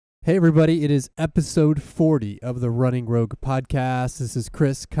Hey everybody, it is episode 40 of the Running Rogue podcast. This is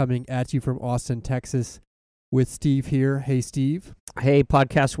Chris coming at you from Austin, Texas with Steve here. Hey Steve. Hey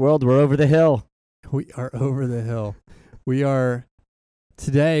podcast world, we're over the hill. We are over the hill. We are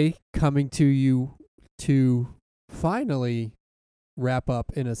today coming to you to finally wrap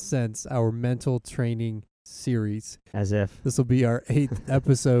up, in a sense, our mental training series. As if. This will be our 8th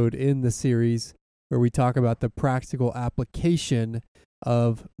episode in the series where we talk about the practical application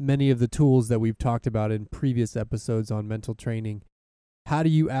of many of the tools that we've talked about in previous episodes on mental training. How do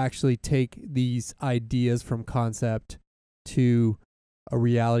you actually take these ideas from concept to a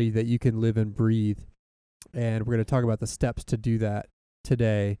reality that you can live and breathe? And we're going to talk about the steps to do that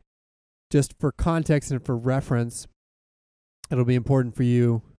today. Just for context and for reference, it'll be important for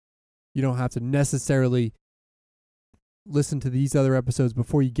you. You don't have to necessarily listen to these other episodes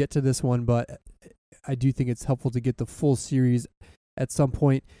before you get to this one, but I do think it's helpful to get the full series at some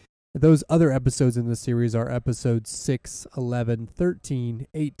point. Those other episodes in the series are episodes 6, 11, 13,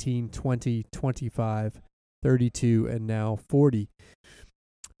 18, 20, 25, 32, and now 40.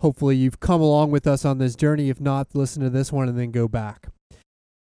 Hopefully you've come along with us on this journey. If not, listen to this one and then go back.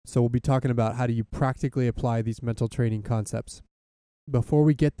 So we'll be talking about how do you practically apply these mental training concepts. Before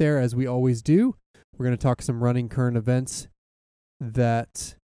we get there, as we always do, we're going to talk some running current events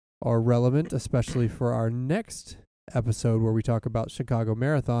that are relevant, especially for our next episode where we talk about Chicago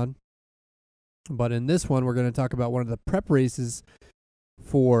Marathon. But in this one, we're going to talk about one of the prep races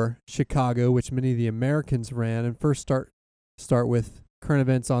for Chicago, which many of the Americans ran. And first start with current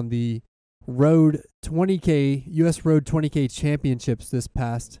events on the Road 20K, U.S. Road 20K Championships this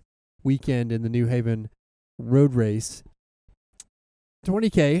past weekend in the New Haven road race.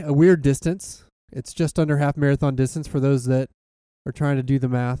 20K, a weird distance. It's just under half marathon distance for those that are trying to do the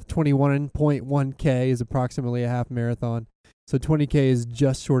math. 21.1K is approximately a half marathon. So 20K is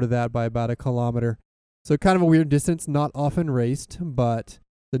just short of that by about a kilometer. So kind of a weird distance, not often raced, but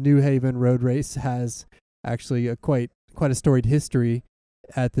the New Haven road race has actually a quite a storied history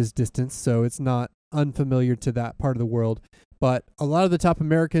at this distance, so it's not unfamiliar to that part of the world. But a lot of the top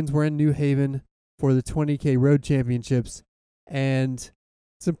Americans were in New Haven for the 20K Road Championships, and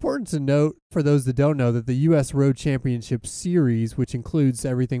it's important to note, for those that don't know, that the U.S. Road Championship Series, which includes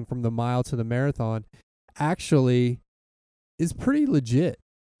everything from the mile to the marathon, actually is pretty legit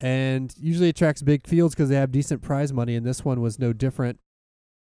and usually attracts big fields because they have decent prize money, and this one was no different.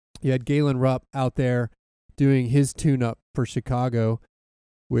 You had Galen Rupp out there doing his tune-up for Chicago,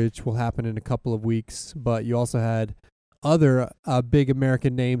 which will happen in a couple of weeks, but you also had other big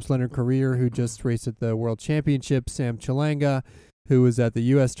American names, Leonard Carrier, who just raced at the World Championship, Sam Chalanga, who was at the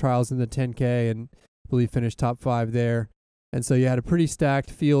U.S. trials in the 10K and I believe finished top 5 there. And so you had a pretty stacked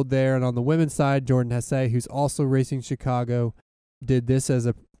field there. And on the women's side, Jordan Hesse, who's also racing Chicago, did this as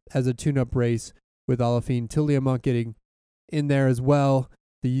a tune-up race with Olafine Tuliamont getting in there as well.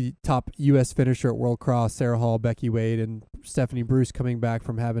 The top U.S. finisher at World Cross, Sarah Hall, Becky Wade, and Stephanie Bruce coming back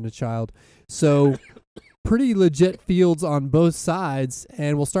from having a child. So pretty legit fields on both sides.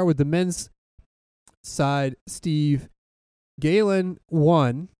 And we'll start with the men's side, Steve. Galen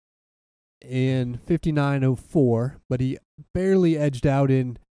won in 59.04, but he barely edged out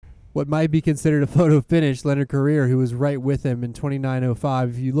in what might be considered a photo finish Leonard Carrier, who was right with him in 29.05.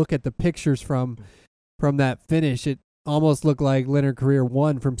 If you look at the pictures from that finish, it almost looked like Leonard Carrier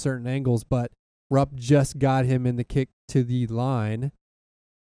won from certain angles, but Rupp just got him in the kick to the line.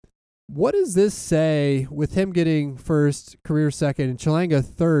 What does this say with him getting first, Carrier second, and Chalanga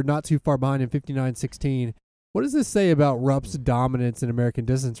third, not too far behind in 59.16? What does this say about Rupp's dominance in American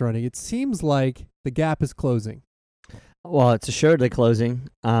distance running? It seems like the gap is closing. Well, it's assuredly closing.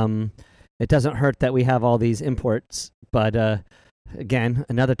 It doesn't hurt that we have all these imports, but again,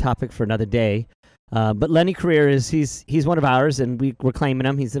 another topic for another day. But Lenny Carrier he's one of ours, and we're claiming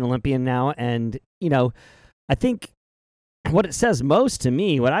him. He's an Olympian now, and I think what it says most to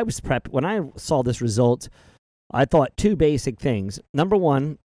me, when I saw this result, I thought two basic things. Number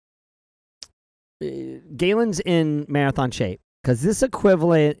one, Galen's in marathon shape, because this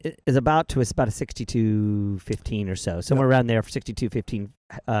equivalent is about a 62:15 or so, somewhere around there for 62:15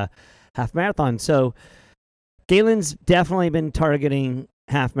 half marathon. So Galen's definitely been targeting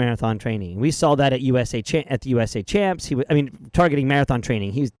half marathon training. We saw that at the USA Champs. Targeting marathon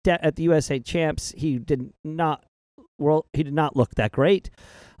training. He's at the USA Champs. He did not look that great,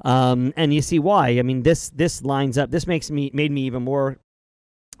 and you see why. I mean, this lines up. This made me even more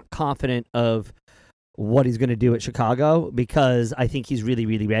confident of what he's going to do at Chicago, because I think he's really,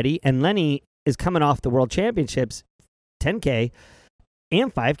 really ready. And Lenny is coming off the World Championships 10K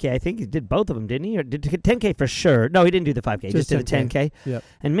and 5K. I think he did both of them, didn't he? Or did 10K for sure? No, he didn't do the 5K. Just did the 10K. Yep.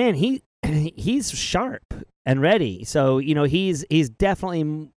 And man, he's sharp and ready. So he's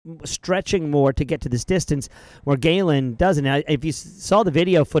definitely stretching more to get to this distance where Galen doesn't. Now, if you saw the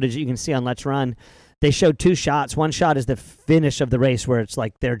video footage that you can see on Let's Run, they showed two shots. One shot is the finish of the race where it's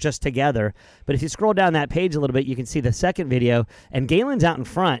like they're just together. But if you scroll down that page a little bit, you can see the second video, and Galen's out in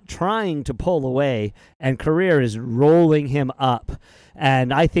front trying to pull away, and Career is rolling him up.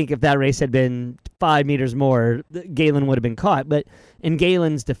 And I think if that race had been 5 meters more, Galen would have been caught. But in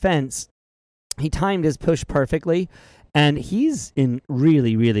Galen's defense, he timed his push perfectly, and he's in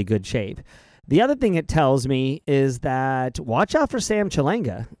really, really good shape. The other thing it tells me is that watch out for Sam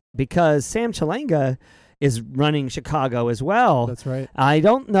Chalanga, because Sam Chalanga is running Chicago as well. That's right. I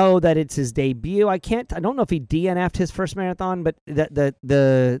don't know that it's his debut. I don't know if he DNF'd his first marathon, but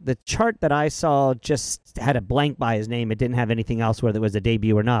the chart that I saw just had a blank by his name. It didn't have anything else whether it was a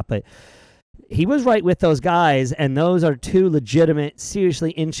debut or not, but he was right with those guys, and those are two legitimate,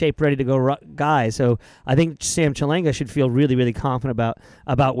 seriously in shape, ready to go guys. So I think Sam Chalanga should feel really, really confident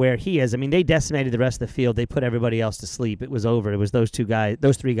about where he is. I mean, they decimated the rest of the field. They put everybody else to sleep. It was over. It was those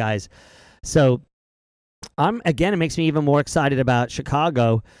three guys. So it makes me even more excited about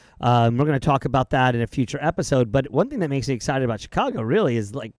Chicago. We're going to talk about that in a future episode. But one thing that makes me excited about Chicago really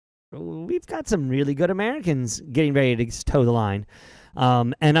is like we've got some really good Americans getting ready to toe the line.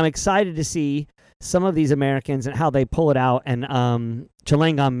 And I'm excited to see some of these Americans and how they pull it out. And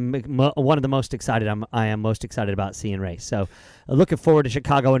Chalanga, I'm one of the most excited. I am most excited about seeing race. So looking forward to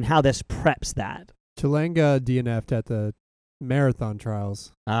Chicago and how this preps that. Chalanga DNF'd at the marathon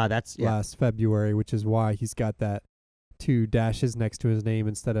trials last February, which is why he's got that 2 dashes next to his name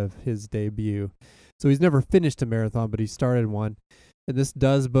instead of his debut. So he's never finished a marathon, but he started one. And this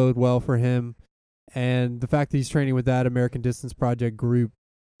does bode well for him. And the fact that he's training with that American Distance Project group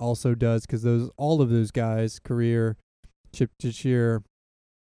also does, because all of those guys, Career, Chip Chishire,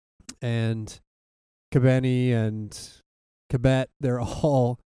 and Kabeni and Kabet, they're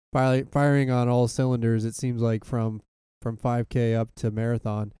all firing on all cylinders, it seems like, from 5K up to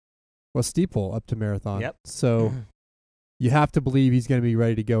marathon. Well, steeple up to marathon. Yep. So you have to believe he's going to be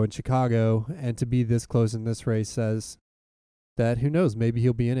ready to go in Chicago, and to be this close in this race says that, who knows, maybe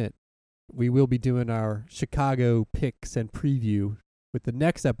he'll be in it. We will be doing our Chicago picks and preview with the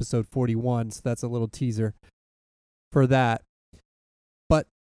next episode 41, so that's a little teaser for that. But,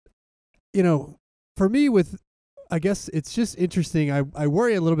 for me, I guess it's just interesting. I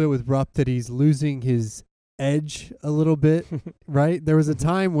worry a little bit with Rupp that he's losing his edge a little bit, right? There was a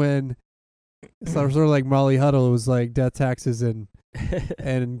time when sort of like Molly Huddle, it was like Death Taxes and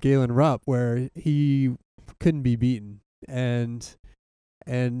Galen Rupp, where he couldn't be beaten.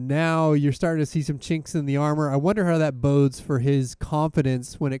 And now you're starting to see some chinks in the armor. I wonder how that bodes for his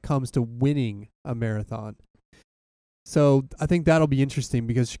confidence when it comes to winning a marathon. So I think that'll be interesting,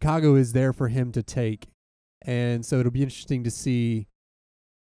 because Chicago is there for him to take. And so it'll be interesting to see.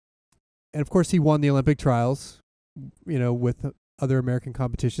 And of course, he won the Olympic trials, with other American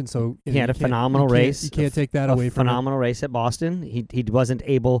competition. So he had a phenomenal race. You can't take that away from him. Phenomenal race at Boston. He wasn't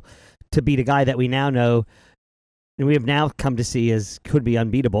able to beat a guy that we now know, and we have now come to see as could be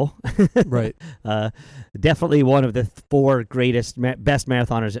unbeatable. Right. Definitely one of the 4 greatest, best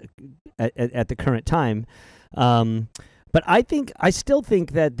marathoners at the current time. But I still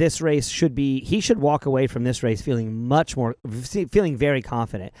think that this race he should walk away from this race feeling very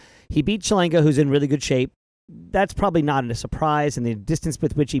confident. He beat Chalanga, who's in really good shape. That's probably not a surprise, and the distance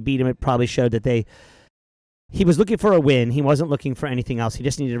with which he beat him, it probably showed that he was looking for a win. He wasn't looking for anything else. He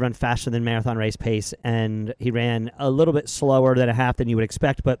just needed to run faster than marathon race pace, and he ran a little bit slower than a half than you would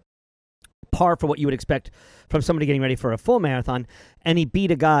expect, but par for what you would expect from somebody getting ready for a full marathon. And he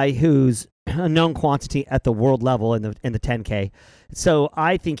beat a guy who's a known quantity at the world level in the 10K. So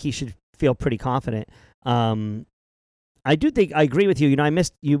I think he should feel pretty confident. I do think I agree with you. I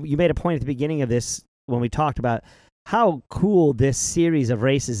missed you. You made a point at the beginning of this when we talked about how cool this series of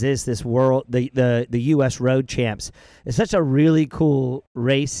races is. This world, the U.S. Road Champs, is such a really cool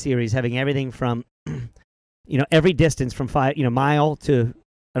race series, having everything from every distance from mile to,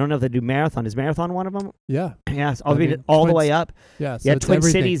 I don't know if they do marathon. Is marathon one of them? Yeah. Yes. All the way up. Yeah. So Twin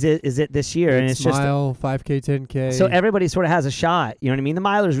everything. Cities is it this year, and it's just mile, 5K, 10K. So everybody sort of has a shot. You know what I mean? The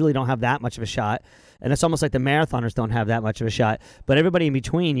milers really don't have that much of a shot, and it's almost like the marathoners don't have that much of a shot. But everybody in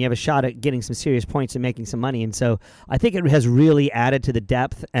between, you have a shot at getting some serious points and making some money. And so I think it has really added to the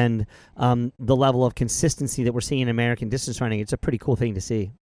depth and the level of consistency that we're seeing in American distance running. It's a pretty cool thing to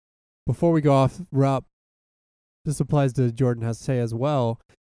see. Before we go off, Rob, this applies to Jordan Hasay as well.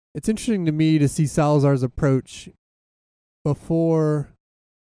 It's interesting to me to see Salazar's approach before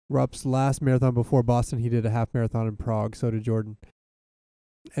Rupp's last marathon before Boston, he did a half marathon in Prague. So did Jordan.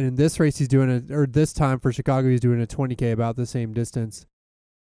 And in this race, this time for Chicago, he's doing a 20K, about the same distance.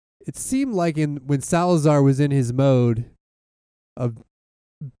 It seemed like when Salazar was in his mode of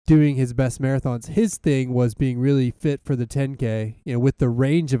doing his best marathons, his thing was being really fit for the 10K, with the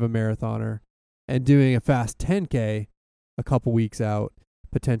range of a marathoner, and doing a fast 10K a couple weeks out,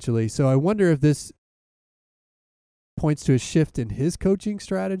 potentially. So I wonder if this points to a shift in his coaching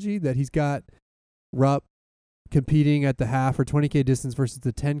strategy, that he's got Rupp competing at the half or 20K distance versus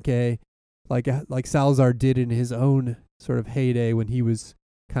the 10K, like Salazar did in his own sort of heyday when he was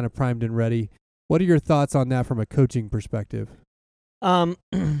kind of primed and ready. What are your thoughts on that from a coaching perspective?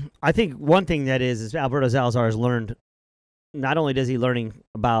 I think one thing that is Alberto Salazar has learned. Not only does he learning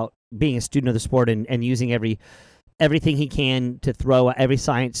about being a student of the sport and using everything he can to throw at every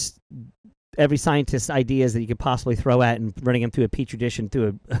scientist's ideas that you could possibly throw at, and running him through a petri dish and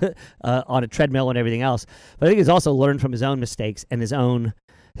through on a treadmill and everything else. But I think he's also learned from his own mistakes and his own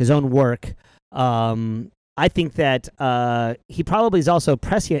work. I think that he probably is also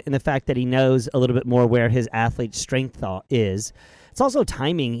prescient in the fact that he knows a little bit more where his athlete's strength is. It's also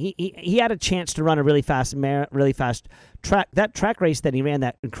timing. He had a chance to run a really fast track. That track race that he ran,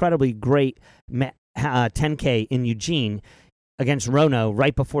 that incredibly great 10K in Eugene against Rono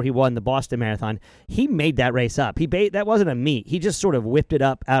right before he won the Boston Marathon, he made that race up. That wasn't a meet. He just sort of whipped it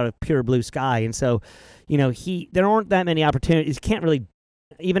up out of pure blue sky. And so, there aren't that many opportunities. Can't really.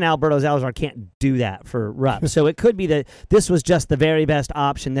 Even Alberto Salazar can't do that for Rupp. So it could be that this was just the very best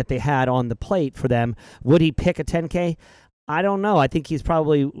option that they had on the plate for them. Would he pick a 10K? I don't know. I think he's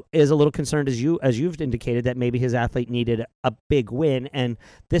probably is a little concerned, as you've indicated, that maybe his athlete needed a big win, and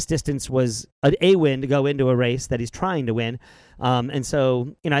this distance was a win to go into a race that he's trying to win. And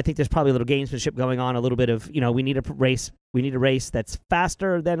so, I think there's probably a little gamesmanship going on, a little bit of, we need a race that's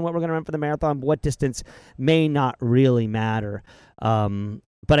faster than what we're going to run for the marathon. But what distance may not really matter.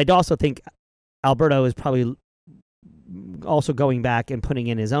 But I also think Alberto is probably also going back and putting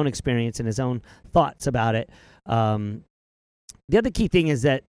in his own experience and his own thoughts about it. The other key thing is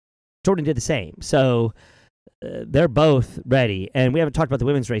that Jordan did the same. So they're both ready. And we haven't talked about the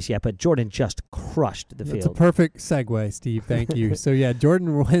women's race yet, but Jordan just crushed the field. That's a perfect segue, Steve. Thank you. So, yeah,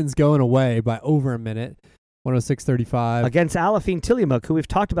 Jordan wins going away by over a minute, 106.35. Against Alafine Tiliamuk, who we've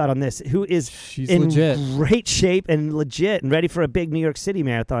talked about on this, who is in legit. Great shape and legit and ready for a big New York City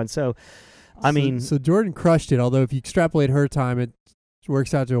marathon. So Jordan crushed it, although if you extrapolate her time, it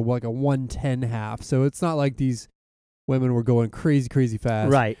works out to like a 1:10 half. So it's not like these women were going crazy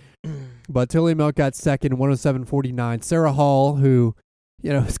fast. Right. But Tiliamuk got second, 107.49. Sarah Hall, who,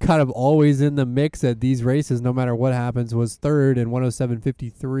 is kind of always in the mix at these races, no matter what happens, was third in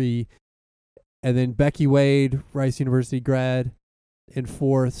 107.53. And then Becky Wade, Rice University grad, in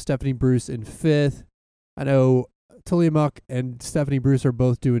fourth. Stephanie Bruce in fifth. I know Tiliamuk and Stephanie Bruce are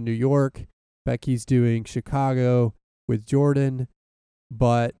both doing New York. Becky's doing Chicago with Jordan.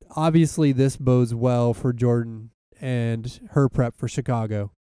 But obviously this bodes well for Jordan and her prep for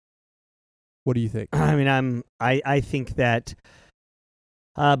Chicago. What do you think? I mean, I think that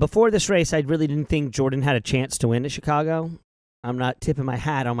before this race, I really didn't think Jordan had a chance to win at Chicago. I'm not tipping my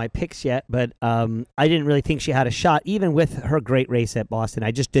hat on my picks yet, but I didn't really think she had a shot, even with her great race at Boston. I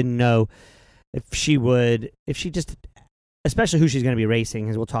just didn't know especially who she's going to be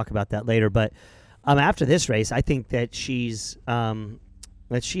racing, as we'll talk about that later. But after this race, I think that she's in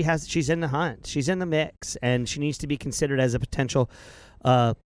the hunt. She's in the mix, and she needs to be considered as a potential.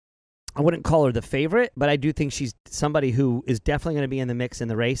 I wouldn't call her the favorite, but I do think she's somebody who is definitely going to be in the mix in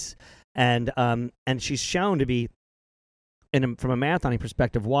the race, and she's shown to be, from a marathoning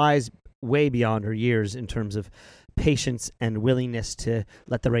perspective, wise way beyond her years in terms of patience and willingness to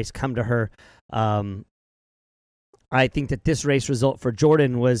let the race come to her. I think that this race result for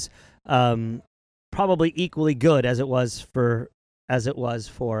Jordan was probably equally good as it was for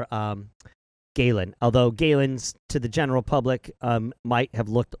Galen, although Galen's to the general public might have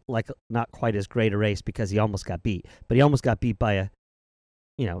looked like not quite as great a race because he almost got beat, but he almost got beat by a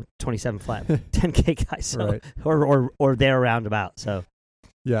 27 flat 10K guy, so right. or there roundabout. So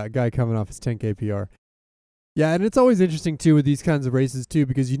yeah, a guy coming off his 10K PR. Yeah, and it's always interesting too with these kinds of races too,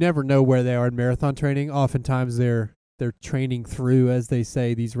 because you never know where they are in marathon training. Oftentimes they're training through, as they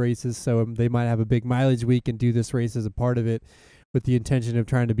say, these races, so they might have a big mileage week and do this race as a part of it with the intention of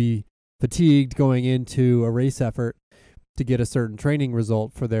trying to be fatigued going into a race effort to get a certain training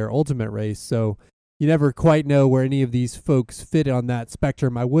result for their ultimate race. So you never quite know where any of these folks fit on that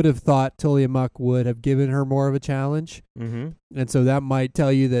spectrum. I would have thought Tiliamuk would have given her more of a challenge. Mm-hmm. And so that might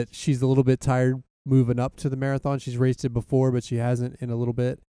tell you that she's a little bit tired moving up to the marathon. She's raced it before, but she hasn't in a little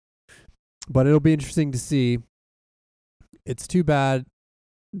bit. But it'll be interesting to see. It's too bad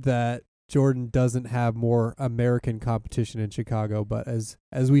that Jordan doesn't have more American competition in Chicago. But as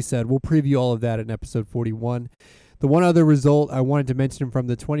we said, we'll preview all of that in episode 41. The one other result I wanted to mention from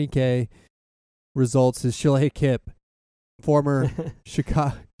the 20K results is Shaleigh Kipp, former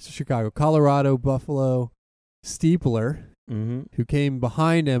Chicago, Colorado, Buffalo steepler, who came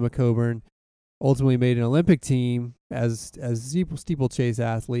behind Emma Coburn, ultimately made an Olympic team as steeplechase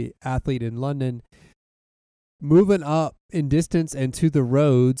athlete in London. Moving up in distance and to the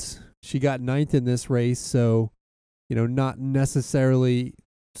roads, she got 9th in this race, so not necessarily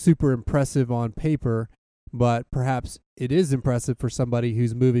super impressive on paper, but perhaps it is impressive for somebody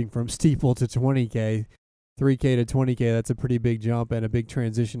who's moving from steeple to 20K, 3K to 20K. That's a pretty big jump and a big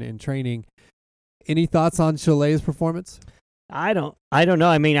transition in training. Any thoughts on Shaleigh's performance? I don't know.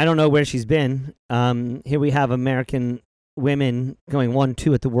 I mean, I don't know where she's been. Here we have American women going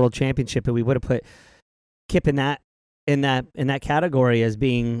 1-2 at the World Championship, and we would have put Kipp in that category as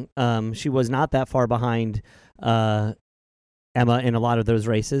being she was not that far behind Emma in a lot of those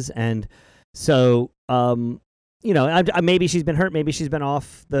races, and so maybe she's been hurt, maybe she's been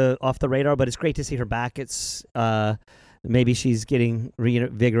off the radar, but it's great to see her back. It's maybe she's getting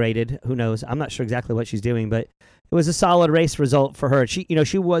reinvigorated. Who knows? I'm not sure exactly what she's doing, but it was a solid race result for her.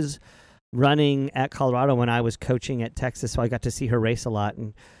 She was running at Colorado when I was coaching at Texas, so I got to see her race a lot,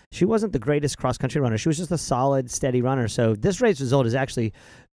 and she wasn't the greatest cross-country runner. She was just a solid, steady runner. So this race result is actually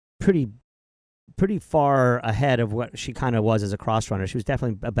pretty far ahead of what she kind of was as a cross runner. She was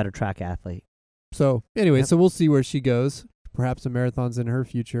definitely a better track athlete. So anyway, So we'll see where she goes. Perhaps a marathon's in her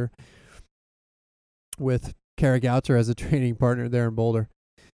future with Kara Goucher as a training partner there in Boulder.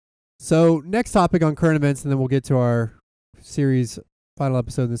 So next topic on current events, and then we'll get to our final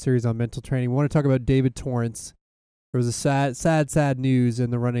episode in the series on mental training. We want to talk about David Torrance. There was a sad news in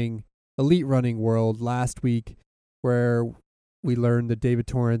the elite running world last week where we learned that David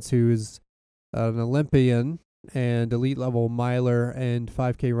Torrance, who is an Olympian and elite level miler and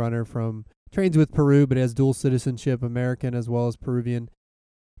 5K runner trains with Peru, but has dual citizenship, American as well as Peruvian,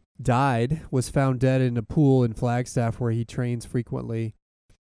 was found dead in a pool in Flagstaff where he trains frequently.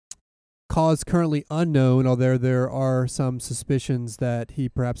 Cause currently unknown, although there are some suspicions that he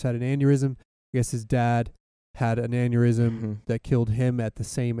perhaps had an aneurysm. I guess his dad had an aneurysm that killed him at the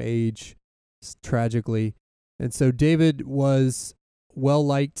same age, tragically. And so David was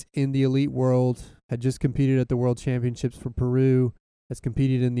well-liked in the elite world, had just competed at the World Championships for Peru, has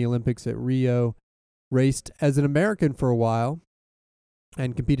competed in the Olympics at Rio, raced as an American for a while,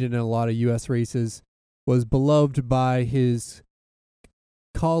 and competed in a lot of U.S. races, was beloved by his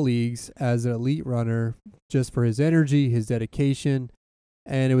colleagues as an elite runner just for his energy, his dedication,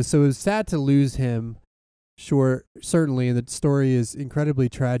 and it was sad to lose him. Sure, certainly, and the story is incredibly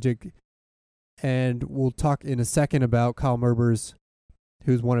tragic, and we'll talk in a second about Kyle Merber's,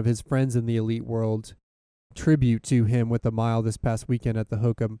 who's one of his friends in the elite world, tribute to him with a mile this past weekend at the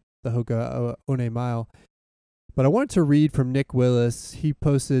Hoka One Mile. But I wanted to read from Nick Willis.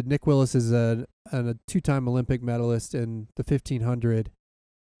 Nick Willis is a two-time Olympic medalist in the 1500,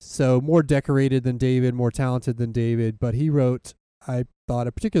 so more decorated than David, more talented than David, but he wrote, I thought,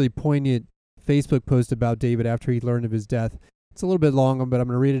 a particularly poignant Facebook post about David after he learned of his death. It's a little bit long, but I'm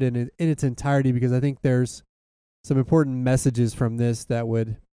going to read it in its entirety because I think there's some important messages from this that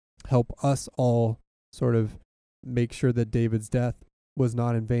would help us all sort of make sure that David's death was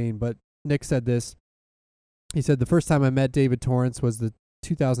not in vain. But Nick said this. He said, "The first time I met David Torrance was the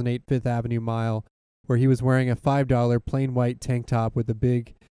 2008 Fifth Avenue Mile, where he was wearing a $5 plain white tank top with a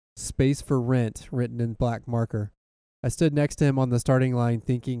big Space for Rent written in black marker. I stood next to him on the starting line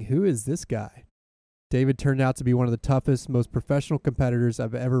thinking, who is this guy? David turned out to be one of the toughest, most professional competitors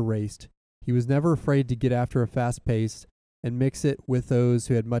I've ever raced. He was never afraid to get after a fast pace and mix it with those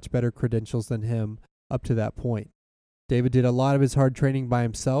who had much better credentials than him up to that point. David did a lot of his hard training by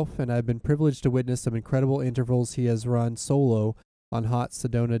himself, and I've been privileged to witness some incredible intervals he has run solo on hot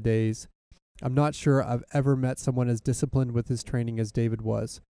Sedona days. I'm not sure I've ever met someone as disciplined with his training as David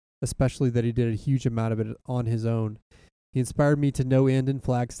was, especially that he did a huge amount of it on his own. He inspired me to no end in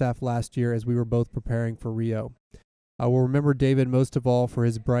Flagstaff last year as we were both preparing for Rio. I will remember David most of all for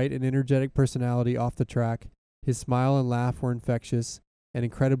his bright and energetic personality off the track. His smile and laugh were infectious and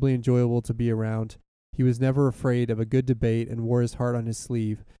incredibly enjoyable to be around. He was never afraid of a good debate and wore his heart on his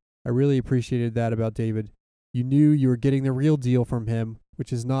sleeve. I really appreciated that about David. You knew you were getting the real deal from him,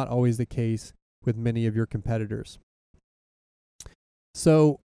 which is not always the case with many of your competitors."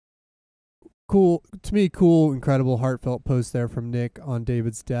 So, cool, incredible, heartfelt post there from Nick on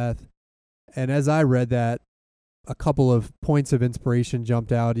David's death. And as I read that, a couple of points of inspiration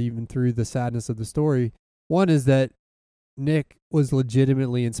jumped out even through the sadness of the story. One is that Nick was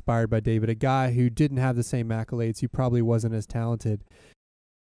legitimately inspired by David, a guy who didn't have the same accolades, who probably wasn't as talented.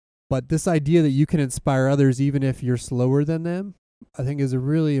 But this idea that you can inspire others even if you're slower than them, I think is a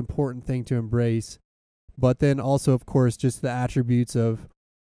really important thing to embrace. But then also, of course, just the attributes of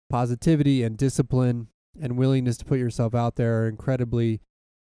positivity and discipline and willingness to put yourself out there are incredibly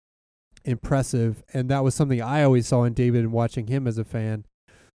impressive. And that was something I always saw in David and watching him as a fan.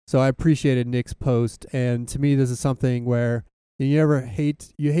 So I appreciated Nick's post. And to me, this is something where you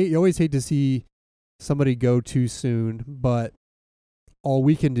always hate to see somebody go too soon, but all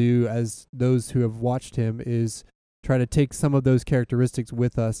we can do as those who have watched him is try to take some of those characteristics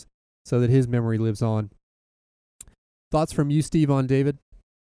with us so that his memory lives on. Thoughts from you, Steve, on David?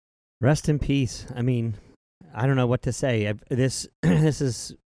 Rest in peace. I mean, I don't know what to say. This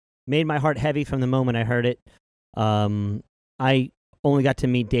has made my heart heavy from the moment I heard it. I only got to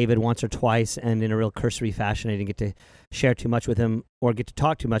meet David once or twice, and in a real cursory fashion. I didn't get to share too much with him or get to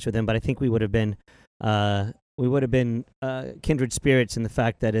talk too much with him, but I think we would have been kindred spirits in the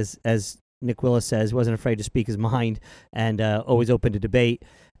fact that, as Nick Willis says, wasn't afraid to speak his mind and always open to debate.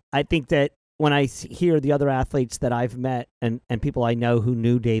 I think that when I hear the other athletes that I've met and people I know who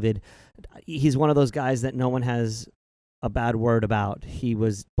knew David, he's one of those guys that no one has a bad word about. He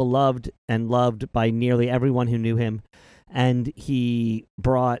was beloved and loved by nearly everyone who knew him, and he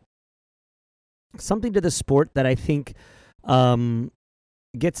brought something to the sport that I think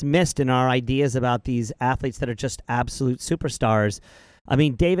gets missed in our ideas about these athletes that are just absolute superstars. I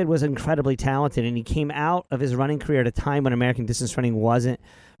mean, David was incredibly talented, and he came out of his running career at a time when American distance running wasn't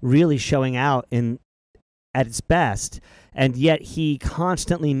really showing out at its best, and yet he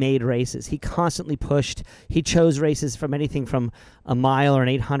constantly made races. He constantly pushed. He chose races from anything from a mile or an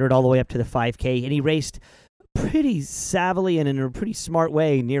 800 all the way up to the 5K, and he raced pretty savvily and in a pretty smart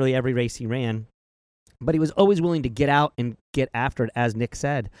way nearly every race he ran. But he was always willing to get out and get after it, as Nick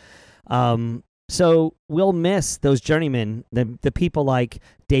said. So we'll miss those journeymen, the people like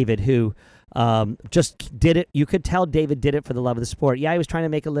David who just did it. You could tell David did it for the love of the sport. Yeah, he was trying to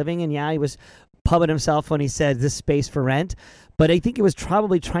make a living, and yeah, he was pubbing himself when he said this space for rent. But I think it was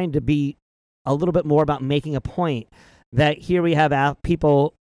probably trying to be a little bit more about making a point that here we have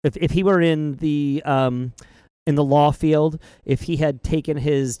people. If he were in the law field, if he had taken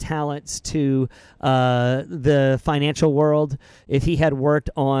his talents to the financial world, if he had worked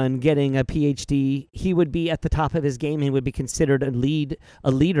on getting a PhD, he would be at the top of his game and would be considered a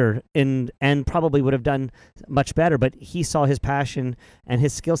leader, and probably would have done much better. But he saw his passion and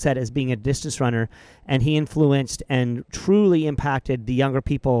his skill set as being a distance runner, and he influenced and truly impacted the younger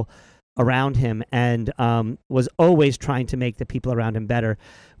people around him, and was always trying to make the people around him better.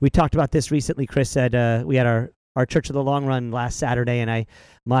 We talked about this recently. Chris said we had our Church of the Long Run last Saturday, and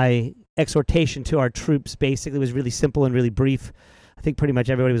my exhortation to our troops basically was really simple and really brief. I think pretty much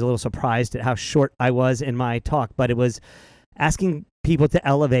everybody was a little surprised at how short I was in my talk, but it was asking people to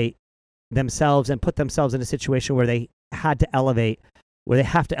elevate themselves and put themselves in a situation where they have to elevate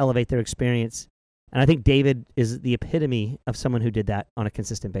their experience. And I think David is the epitome of someone who did that on a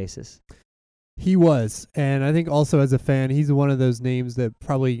consistent basis. He was. And I think also as a fan, he's one of those names that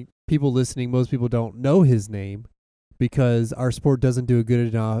probably people listening, most people don't know his name because our sport doesn't do a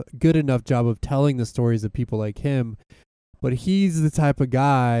good enough job of telling the stories of people like him. But he's the type of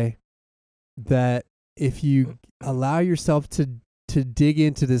guy that if you allow yourself to dig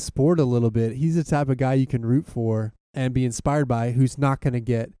into this sport a little bit, he's the type of guy you can root for and be inspired by, who's not going to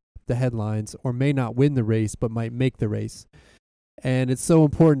get the headlines or may not win the race but might make the race. And it's so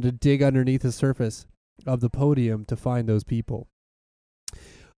important to dig underneath the surface of the podium to find those people.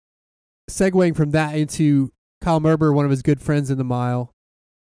 Segueing from that into Kyle Merber, one of his good friends in the mile,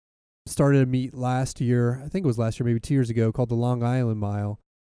 started a meet last year, I think it was last year, maybe 2 years ago, called the Long Island Mile,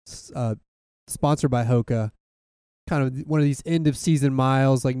 sponsored by Hoka. Kind of one of these end of season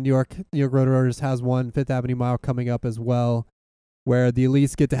miles, like New York Road Runners has one, Fifth Avenue Mile coming up as well, where the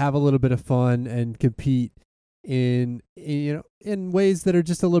elites get to have a little bit of fun and compete in ways that are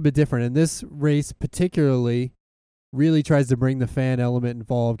just a little bit different. And this race particularly really tries to bring the fan element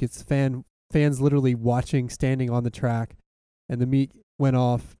involved, gets fans literally watching, standing on the track. And the meet went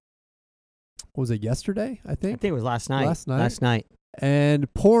off, what was it, yesterday, I think? I think it was last night.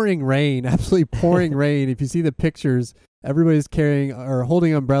 And pouring rain, absolutely pouring rain. If you see the pictures, everybody's carrying or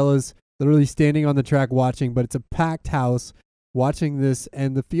holding umbrellas, literally standing on the track watching, but it's a packed house watching this,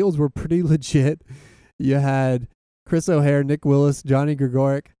 and the fields were pretty legit. You had Chris O'Hare, Nick Willis, Johnny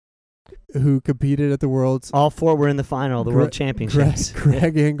Gregoric, who competed at the Worlds. All four were in the final, the World Championships.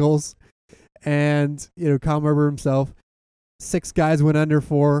 Greg Ingles. And, Kyle Merber himself, 6 guys went under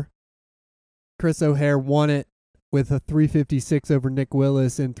for. Chris O'Hare won it with a 356 over Nick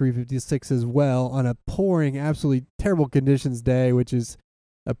Willis in 356 as well on a pouring, absolutely terrible conditions day, which is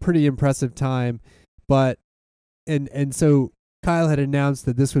a pretty impressive time. But, and so Kyle had announced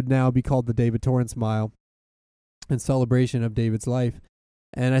that this would now be called the David Torrance Mile in celebration of David's life.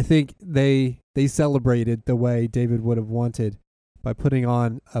 And I think they celebrated the way David would have wanted by putting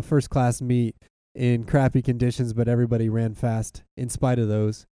on a first-class meet in crappy conditions, but everybody ran fast in spite of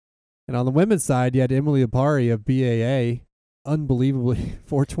those. And on the women's side, you had Emily Apari of BAA, unbelievably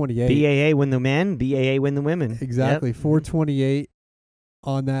 428. BAA win the men, BAA win the women. Exactly, yep. 428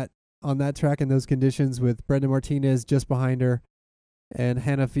 on that track in those conditions, with Brenda Martinez just behind her and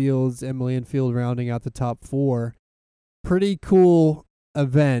Hannah Fields, Emily Enfield rounding out the top 4. Pretty cool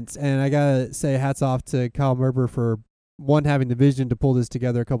event, and I gotta say hats off to Kyle Merber for, 1, having the vision to pull this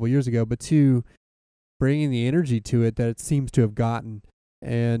together a couple years ago, but 2, bringing the energy to it that it seems to have gotten.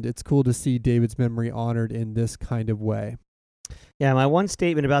 And it's cool to see David's memory honored in this kind of way. Yeah, my one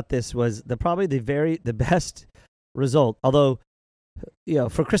statement about this was probably the best result. Although,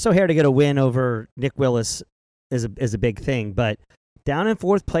 for Chris O'Hare to get a win over Nick Willis is a big thing. But down in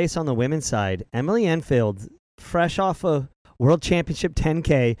 4th place on the women's side, Emily Enfield, fresh off a World Championship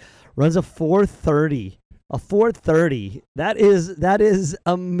 10K, runs a 4:30. A 4:30. That is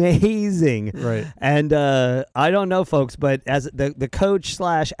amazing. Right. And I don't know, folks, but as the coach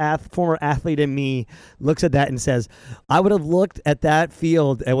 / former athlete in me looks at that and says, I would have looked at that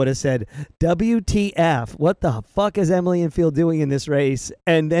field and would have said, WTF, what the fuck is Emily Enfield doing in this race?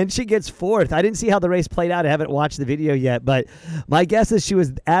 And then she gets 4th. I didn't see how the race played out. I haven't watched the video yet, but my guess is she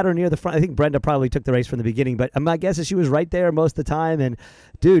was at or near the front. I think Brenda probably took the race from the beginning, but my guess is she was right there most of the time. And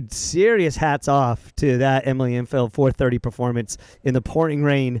dude, serious hats off to that Emily Enfield 4:30 performance in the pouring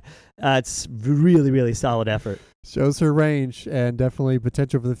rain. It's really, really solid effort. Shows her range and definitely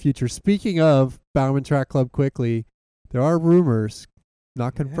potential for the future. Speaking of Bowerman Track Club, quickly, there are rumors,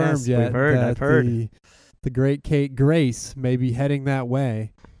 not confirmed yet, I've heard. The great Kate Grace may be heading that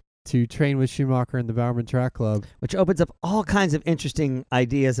way to train with Schumacher in the Bowerman Track Club. Which opens up all kinds of interesting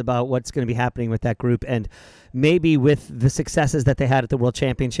ideas about what's going to be happening with that group. And maybe with the successes that they had at the World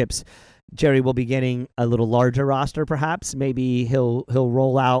Championships, Jerry will be getting a little larger roster, perhaps. Maybe he'll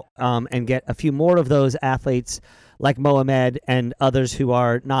roll out and get a few more of those athletes like Mohamed and others who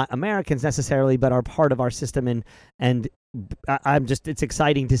are not Americans necessarily, but are part of our system. And it's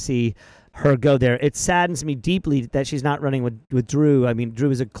exciting to see her go there. It saddens me deeply that she's not running with Drew. I mean,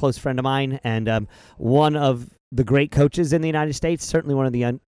 Drew is a close friend of mine and one of the great coaches in the United States, certainly one of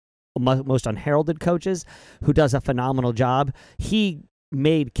the most unheralded coaches who does a phenomenal job. He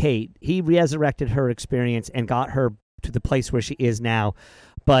made Kate. He resurrected her experience and got her to the place where she is now.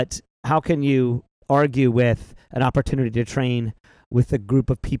 But how can you argue with an opportunity to train with a group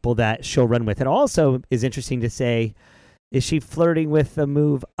of people that she'll run with? It also is interesting to say, is she flirting with the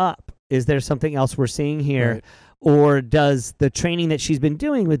move up? Is there something else we're seeing here? Right. Or does the training that she's been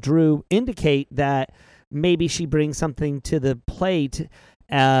doing with Drew indicate that maybe she brings something to the plate,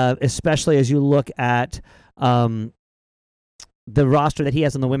 especially as you look at the roster that he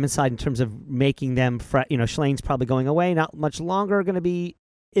has on the women's side in terms of making them, Schlene's probably going away, not much longer going to be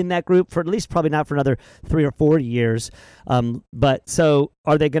in that group for at least probably not for another 3 or 4 years. But so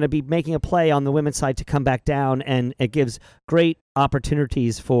are they going to be making a play on the women's side to come back down? And it gives great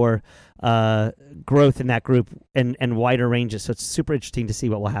opportunities for growth in that group and wider ranges. So it's super interesting to see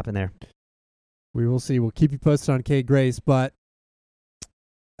what will happen there. We will see. We'll keep you posted on Kate Grace, but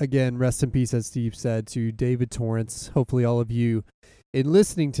again, rest in peace, as Steve said, to David Torrance. Hopefully all of you in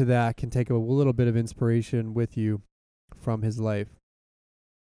listening to that can take a little bit of inspiration with you from his life.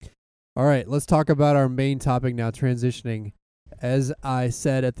 All right, let's talk about our main topic now, transitioning. As I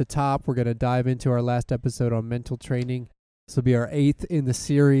said at the top, we're going to dive into our last episode on mental training. This will be our 8th in the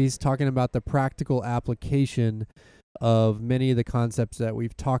series, talking about the practical application of many of the concepts that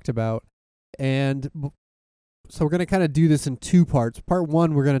we've talked about. And so we're going to kind of do this in 2 parts. Part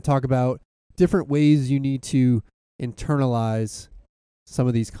 1, we're going to talk about different ways you need to internalize some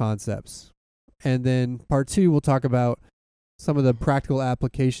of these concepts. And then part 2, we'll talk about some of the practical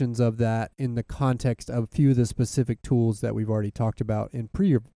applications of that in the context of a few of the specific tools that we've already talked about in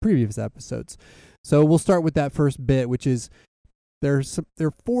previous episodes. So we'll start with that first bit, which is there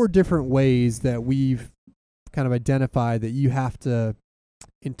are 4 different ways that we've kind of identified that you have to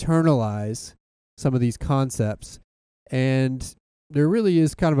internalize some of these concepts, and there really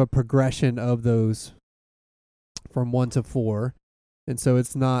is kind of a progression of those from 1 to 4, and so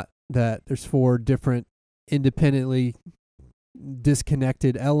it's not that there's 4 different independently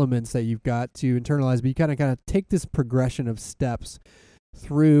disconnected elements that you've got to internalize, but you kind of take this progression of steps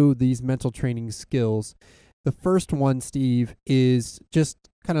through these mental training skills. The first one, Steve, is just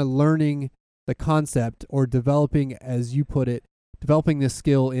kind of learning the concept, or developing, as you put it, developing this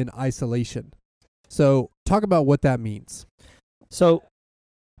skill in isolation. So talk about what that means. So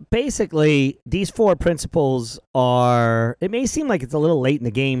basically, these 4 principles are, it may seem like it's a little late in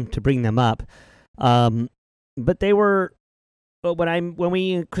the game to bring them up, but they were,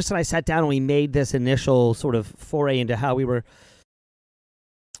 when Chris and I sat down and we made this initial sort of foray into how we were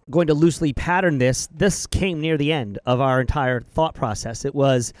going to loosely pattern this came near the end of our entire thought process. It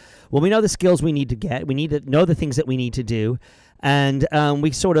was, well, we know the skills we need to get. We need to know the things that we need to do. And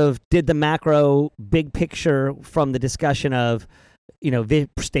we sort of did the macro big picture from the discussion of,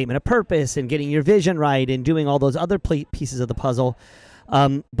 statement of purpose and getting your vision right and doing all those other pieces of the puzzle.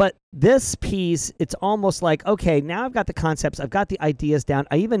 But this piece, it's almost like, okay, now I've got the concepts, I've got the ideas down.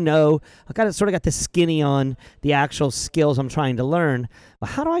 I even know I've got the skinny on the actual skills I'm trying to learn.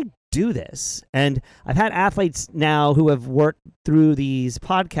 But how do I do this? And I've had athletes now who have worked through these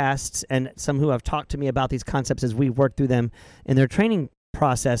podcasts, and some who have talked to me about these concepts as we've worked through them in their training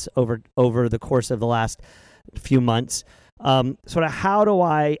process over the course of the last few months. Sort of how do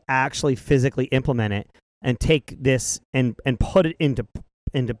I actually physically implement it and take this and put it into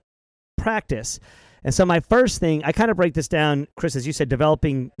practice? And so my first thing, I kind of break this down, Chris, as you said,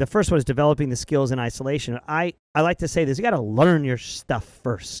 the first one is developing the skills in isolation. I like to say this, you got to learn your stuff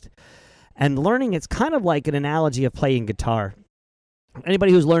first. And learning, it's kind of like an analogy of playing guitar.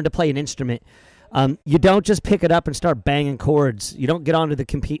 Anybody who's learned to play an instrument, you don't just pick it up and start banging chords. You don't get under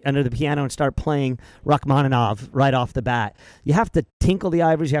the piano and start playing Rachmaninoff right off the bat. You have to tinkle the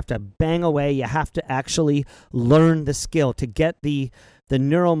ivories. You have to bang away. You have to actually learn the skill to get the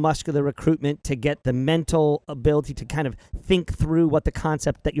neuromuscular recruitment, to get the mental ability to kind of think through what the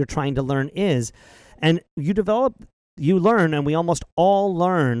concept that you're trying to learn is. And you learn, and we almost all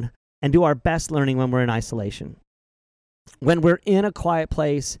learn and do our best learning when we're in isolation. When we're in a quiet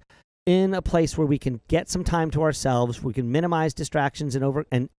place, in a place where we can get some time to ourselves, we can minimize distractions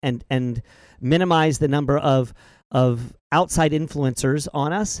and minimize the number of outside influencers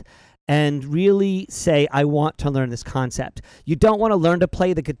on us, and really say, I want to learn this concept. You don't want to learn to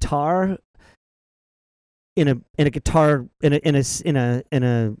play the guitar in a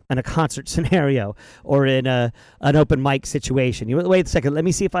concert scenario, or in an open mic situation. You wait a second, let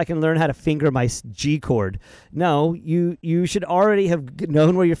me see if I can learn how to finger my G chord. No, you should already have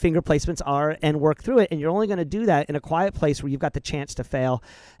known where your finger placements are and work through it, and you're only going to do that in a quiet place where you've got the chance to fail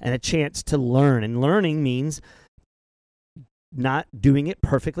and a chance to learn. And learning means not doing it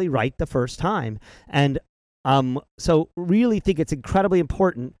perfectly right the first time. And so really think it's incredibly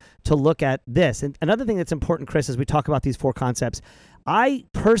important to look at this. And another thing that's important, Chris, as we talk about these 4 concepts, I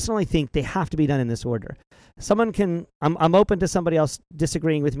personally think they have to be done in this order. I'm open to somebody else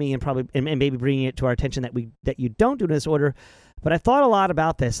disagreeing with me and maybe bringing it to our attention that you don't do it in this order. But I thought a lot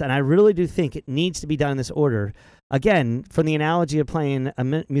about this, and I really do think it needs to be done in this order. Again, from the analogy of playing a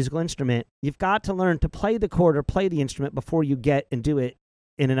musical instrument, you've got to learn to play the chord or play the instrument before you get and do it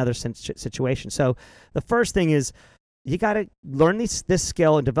in another situation. So the first thing is you got to learn this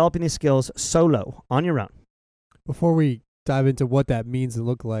skill and developing these skills solo on your own. Before we dive into what that means and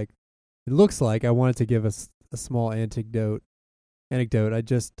looks like, I wanted to give us a small anecdote. I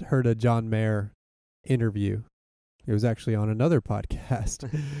just heard a John Mayer interview. It was actually on another podcast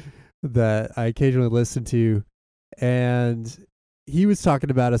that I occasionally listen to, and he was talking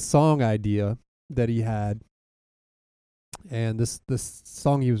about a song idea that he had. And this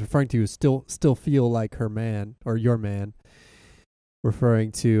song he was referring to is Still Feel Like Her Man, or Your Man,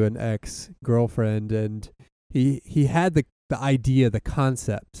 referring to an ex-girlfriend. And he had the idea, the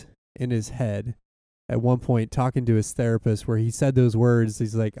concept in his head at one point, talking to his therapist, where he said those words.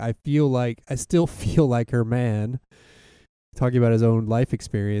 He's like, I still feel like her man, talking about his own life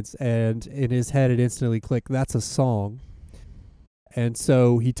experience. And in his head, it instantly clicked, that's a song. And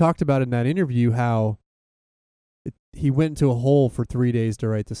so he talked about in that interview how he went into a hole for 3 days to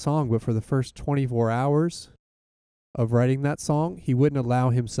write the song, but for the first 24 hours of writing that song, he wouldn't allow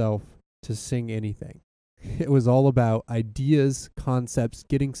himself to sing anything. It was all about ideas, concepts,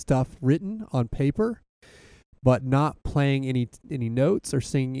 getting stuff written on paper, but not playing any notes or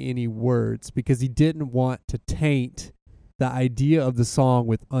singing any words, because he didn't want to taint the idea of the song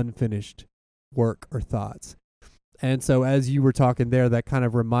with unfinished work or thoughts. And so as you were talking there, that kind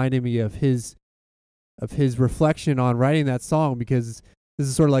of reminded me of his reflection on writing that song, because this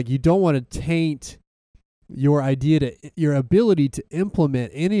is sort of like, you don't want to taint your ability to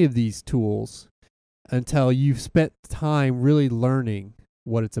implement any of these tools until you've spent time really learning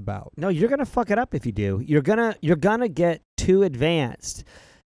what it's about. No, you're gonna fuck it up if you do. You're gonna get too advanced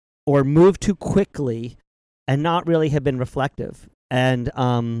or move too quickly and not really have been reflective. And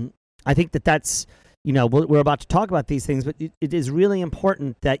I think that's, we're about to talk about these things, but it is really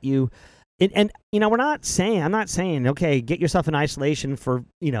important that I'm not saying, okay, get yourself in isolation for,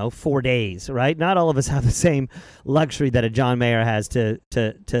 4 days, right? Not all of us have the same luxury that a John Mayer has to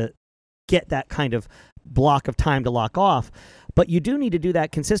get that kind of block of time to lock off. But you do need to do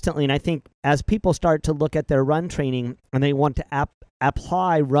that consistently. And I think as people start to look at their run training and they want to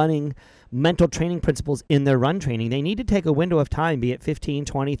apply running mental training principles in their run training, they need to take a window of time, be it 15,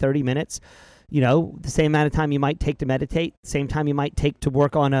 20, 30 minutes, the same amount of time you might take to meditate, same time you might take to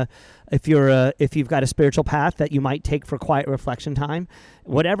work on if you've got a spiritual path that you might take for quiet reflection time.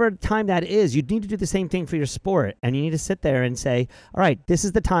 Whatever time that is, you need to do the same thing for your sport. And you need to sit there and say, all right, this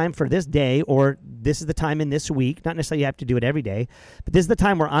is the time for this day, or this is the time in this week. Not necessarily you have to do it every day, but this is the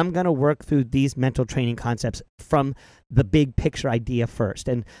time where I'm going to work through these mental training concepts from the big picture idea first.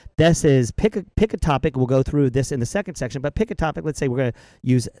 And this is pick a topic. We'll go through this in the second section, but pick a topic. Let's say we're going to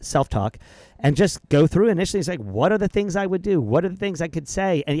use self-talk and just go through initially. It's like, what are the things I would do? What are the things I could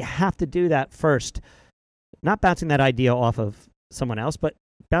say? And you have to do that first, not bouncing that idea off of someone else, but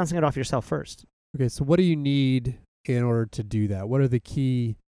bouncing it off yourself first. Okay, so what do you need in order to do that? What are the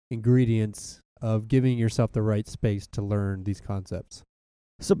key ingredients of giving yourself the right space to learn these concepts?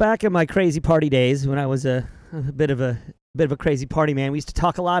 So back in my crazy party days, when I was a bit of a crazy party man, we used to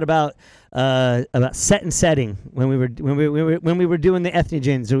talk a lot about set and setting when we were doing the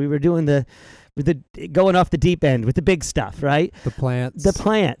ethnogens, or we were doing the going off the deep end with the big stuff, right? The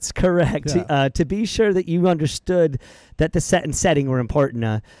plants, correct. Yeah. To be sure that you understood that the set and setting were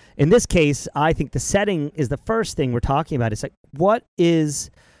important. In this case, I think the setting is the first thing we're talking about. It's like, what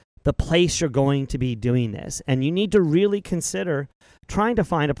is the place you're going to be doing this? And you need to really consider trying to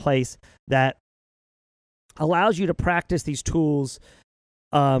find a place that allows you to practice these tools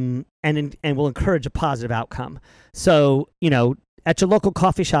and will encourage a positive outcome. So, at your local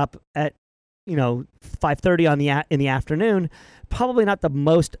coffee shop at 5:30 in the afternoon, probably not the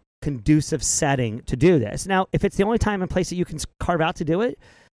most conducive setting to do this. Now, if it's the only time and place that you can carve out to do it,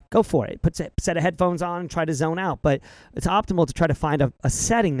 go for it. Put a set of headphones on and try to zone out. But it's optimal to try to find a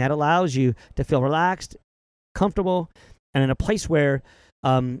setting that allows you to feel relaxed, comfortable, and in a place where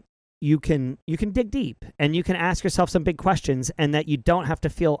you can dig deep and you can ask yourself some big questions, and that you don't have to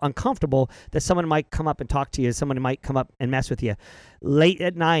feel uncomfortable that someone might come up and talk to you, someone might come up and mess with you late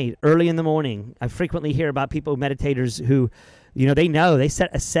at night, early in the morning. I frequently hear about meditators who, they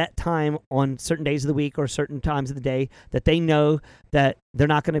set a set time on certain days of the week or certain times of the day that they know that they're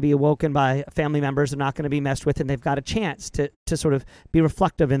not going to be awoken by family members, they're not going to be messed with, and they've got a chance to sort of be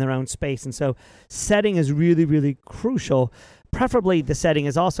reflective in their own space. And so setting is really, really crucial. Preferably, the setting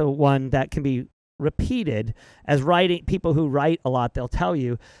is also one that can be repeated. As people who write a lot, they'll tell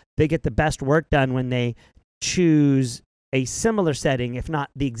you they get the best work done when they choose a similar setting, if not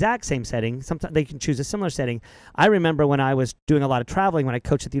the exact same setting. Sometimes they can choose a similar setting. I remember when I was doing a lot of traveling, when I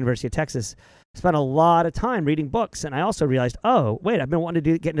coached at the University of Texas, I spent a lot of time reading books, and I also realized, oh, wait, I've been wanting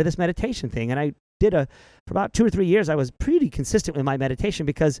to get into this meditation thing, and I did for about 2 or 3 years, I was pretty consistent with my meditation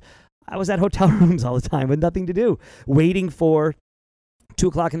because I was at hotel rooms all the time with nothing to do, waiting for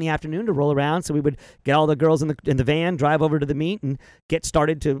 2:00 in the afternoon to roll around. So we would get all the girls in the van, drive over to the meet, and get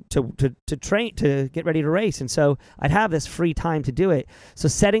started to train, to get ready to race. And so I'd have this free time to do it. So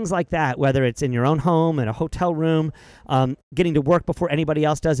settings like that, whether it's in your own home, in a hotel room, getting to work before anybody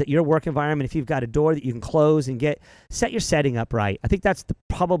else does at your work environment, if you've got a door that you can close and set your setting up right. I think that's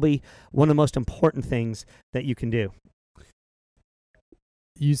probably one of the most important things that you can do.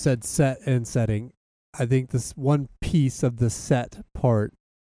 You said set and setting. I think this one piece of the set part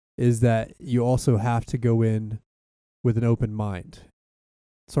is that you also have to go in with an open mind.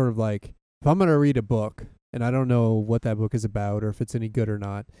 Sort of like, if I'm going to read a book and I don't know what that book is about or if it's any good or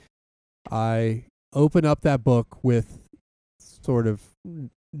not, I open up that book with sort of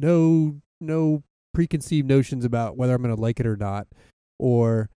no preconceived notions about whether I'm going to like it or not,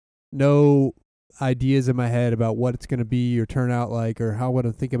 or no ideas in my head about what it's going to be or turn out like, or how I'm going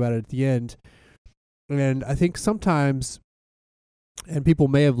to think about it at the end. And I think sometimes, and people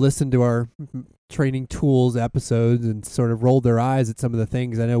may have listened to our training tools episodes and sort of rolled their eyes at some of the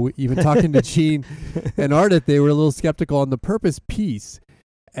things. I know even talking to Gene and Ardit, they were a little skeptical on the purpose piece.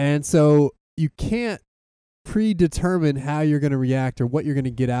 And so you can't predetermine how you're going to react or what you're going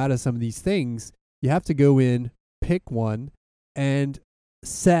to get out of some of these things. You have to go in, pick one, and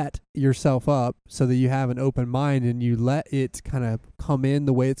set yourself up so that you have an open mind and you let it kind of come in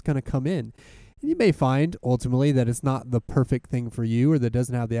the way it's going to come in. You may find ultimately that it's not the perfect thing for you, or that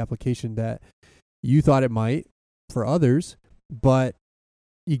doesn't have the application that you thought it might for others, but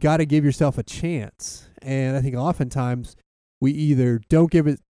you got to give yourself a chance. And I think oftentimes we either don't give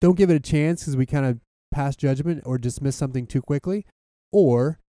it a chance because we kind of pass judgment or dismiss something too quickly,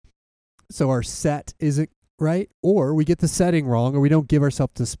 or so our set isn't right, or we get the setting wrong, or we don't give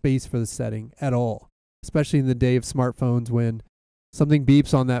ourselves the space for the setting at all, especially in the day of smartphones when something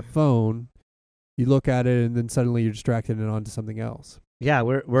beeps on that phone, you look at it and then suddenly you're distracted and on to something else. Yeah,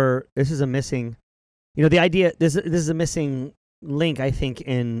 this is a missing, the idea, this is a missing link, I think,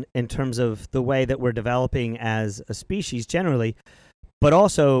 in terms of the way that we're developing as a species generally, but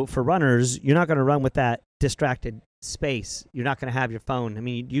also for runners, you're not going to run with that distracted space. You're not going to have your phone. I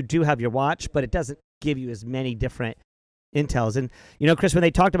mean, you do have your watch, but it doesn't give you as many different intels. And, Chris, when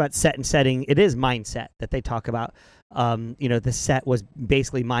they talked about set and setting, it is mindset that they talk about. The set was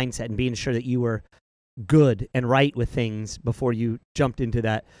basically mindset and being sure that you were good and right with things before you jumped into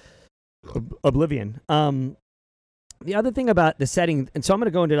that oblivion. The other thing about the setting, and so I'm going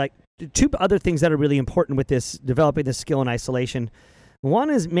to go into like two other things that are really important with this, developing this skill in isolation.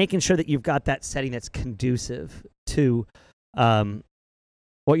 One is making sure that you've got that setting that's conducive to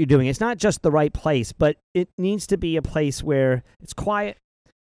what you're doing. It's not just the right place, but it needs to be a place where it's quiet,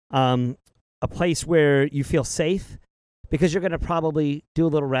 a place where you feel safe, because you're going to probably do a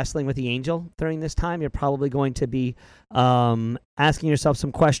little wrestling with the angel during this time. You're probably going to be asking yourself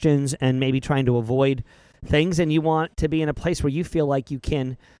some questions and maybe trying to avoid things, and you want to be in a place where you feel like you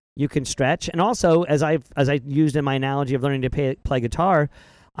can stretch. And also, as I used in my analogy of learning to play guitar,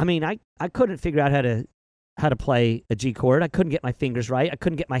 I mean, I couldn't figure out how to play a G chord. I couldn't get my fingers right. I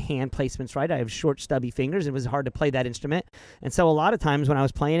couldn't get my hand placements right. I have short, stubby fingers. It was hard to play that instrument. And so a lot of times when I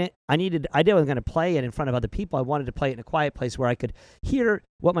was playing it, I wasn't going to play it in front of other people. I wanted to play it in a quiet place where I could hear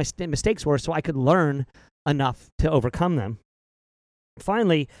what my mistakes were so I could learn enough to overcome them.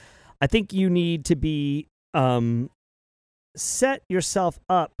 Finally, I think you need to be set yourself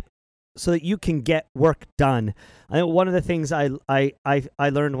up so that you can get work done. I think one of the things I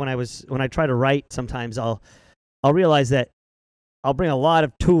learned when I try to write, sometimes I'll realize that I'll bring a lot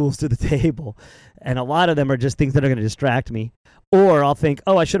of tools to the table, and a lot of them are just things that are going to distract me. Or I'll think,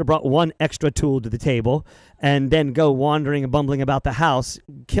 I should have brought one extra tool to the table, and then go wandering and bumbling about the house,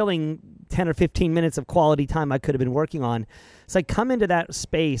 killing 10 or 15 minutes of quality time I could have been working on. It's like, come into that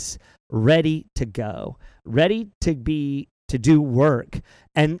space ready to go, ready to do work.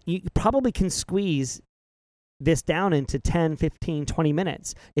 And you probably can squeeze this down into 10, 15, 20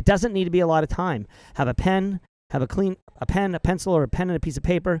 minutes. It doesn't need to be a lot of time. Have a pen, a pencil, or a pen and a piece of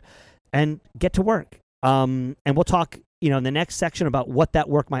paper, and get to work. And we'll talk, in the next section about what that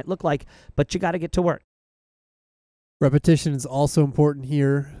work might look like, but you got to get to work. Repetition is also important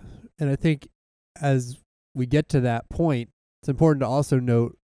here. And I think as we get to that point, it's important to also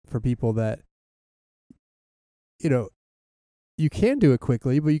note for people that, you can do it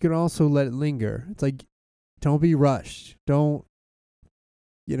quickly, but you can also let it linger. It's like, don't be rushed. Don't,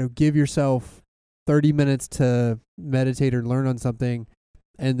 give yourself 30 minutes to meditate or learn on something,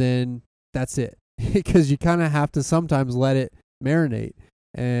 and then that's it. Because you kind of have to sometimes let it marinate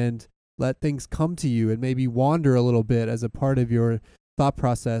and let things come to you, and maybe wander a little bit as a part of your thought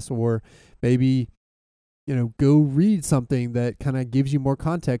process, or maybe, go read something that kind of gives you more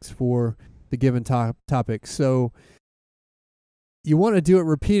context for the given topic. So you want to do it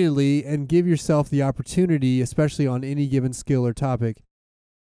repeatedly and give yourself the opportunity, especially on any given skill or topic,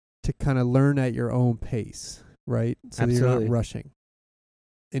 to kind of learn at your own pace, right? So that you're not rushing.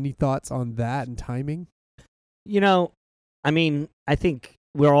 Any thoughts on that and timing? I think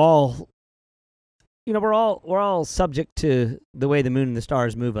we're all, we're all subject to the way the moon and the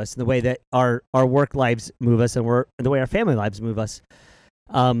stars move us, and the way that our work lives move us, and the way our family lives move us.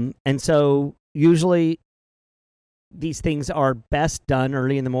 And so usually these things are best done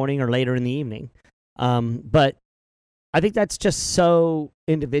early in the morning or later in the evening. But I think that's just so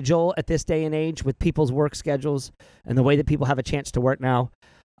individual at this day and age with people's work schedules and the way that people have a chance to work now.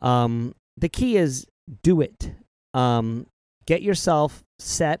 The key is do it. Get yourself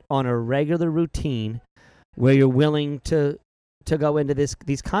set on a regular routine where you're willing to go into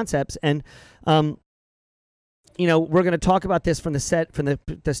these concepts. And we're going to talk about this from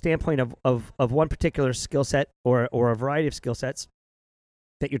the standpoint of one particular skill set or a variety of skill sets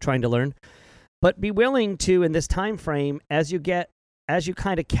that you're trying to learn. But be willing to, in this time frame, as you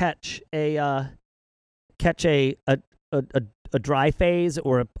kind of catch a dry phase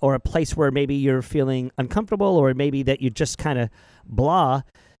or a place where maybe you're feeling uncomfortable, or maybe that you just kind of blah,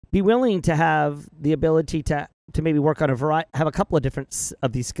 be willing to have the ability to to maybe work on have a couple of different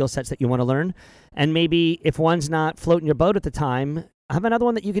of these skill sets that you want to learn. And maybe if one's not floating your boat at the time, have another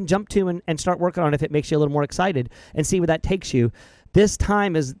one that you can jump to and start working on if it makes you a little more excited, and see where that takes you. This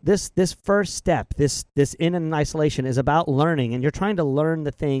time is this first step, this in and isolation is about learning, and you're trying to learn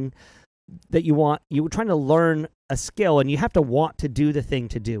the thing that you want. You're trying to learn a skill, and you have to want to do the thing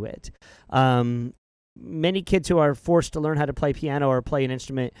to do it. Many kids who are forced to learn how to play piano or play an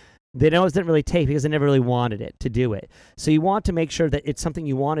instrument, they know it didn't really take because they never really wanted it to do it. So you want to make sure that it's something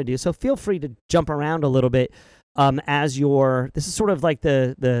you want to do. So feel free to jump around a little bit this is sort of like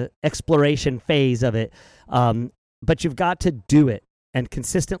the exploration phase of it. But you've got to do it and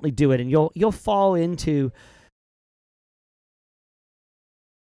consistently do it, and you'll fall into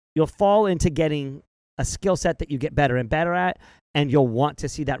getting a skill set that you get better and better at, and you'll want to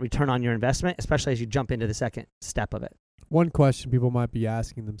see that return on your investment, especially as you jump into the second step of it. One question people might be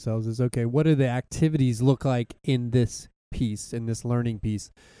asking themselves is, okay, what do the activities look like in this piece, in this learning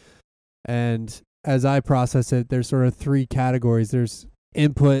piece? And as I process it, there's sort of three categories. There's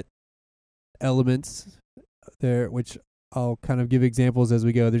input elements there, which I'll kind of give examples as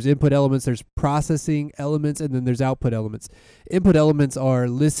we go. There's input elements, there's processing elements, and then there's output elements. Input elements are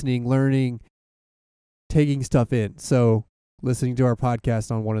listening, learning, taking stuff in. So listening to our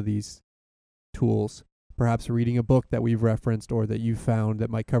podcast on one of these tools, perhaps reading a book that we've referenced or that you found that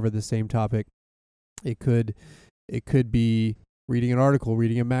might cover the same topic. It could be reading an article,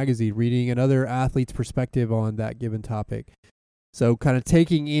 reading a magazine, reading another athlete's perspective on that given topic. So kind of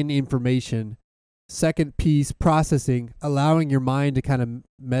taking in information. Second piece, processing, allowing your mind to kind of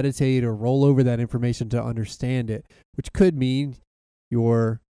meditate or roll over that information to understand it, which could mean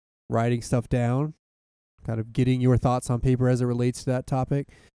you're writing stuff down, kind of getting your thoughts on paper as it relates to that topic.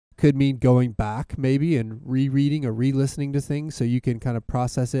 Could mean going back maybe and rereading or re-listening to things so you can kind of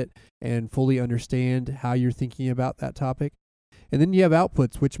process it and fully understand how you're thinking about that topic. And then you have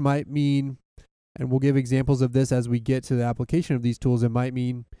outputs, which might mean, and we'll give examples of this as we get to the application of these tools, it might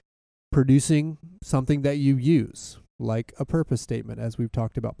mean producing something that you use, like a purpose statement, as we've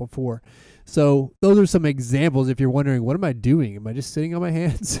talked about before. So those are some examples. If you're wondering, what am I doing? Am I just sitting on my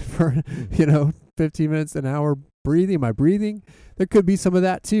hands for, 15 minutes, an hour breathing? Am I breathing? There could be some of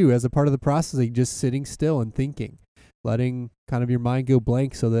that too, as a part of the processing, just sitting still and thinking, letting kind of your mind go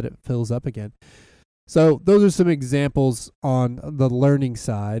blank so that it fills up again. So those are some examples on the learning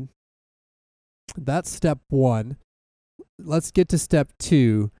side. That's step one. Let's get to step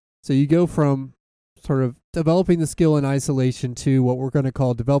two. So you go from sort of developing the skill in isolation to what we're going to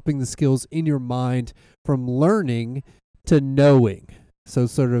call developing the skills in your mind, from learning to knowing. So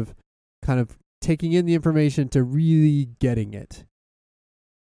sort of kind of taking in the information to really getting it.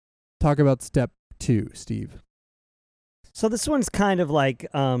 Talk about step two, Steve. So this one's kind of like,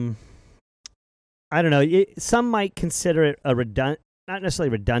 I don't know, some might consider it a not necessarily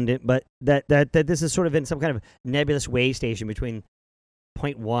redundant, but that this is sort of in some kind of nebulous way station between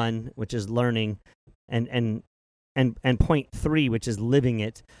point one, which is learning, and point three, which is living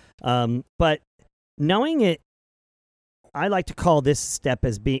it. But knowing it, I like to call this step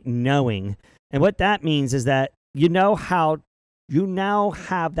as being knowing. And what that means is that you now have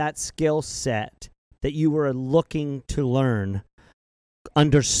that skill set that you were looking to learn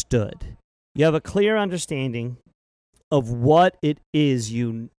understood. You have a clear understanding of what it is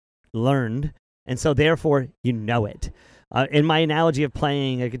you learned, and so therefore you know it. In my analogy of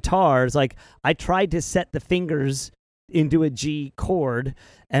playing a guitar, it's like I tried to set the fingers into a G chord,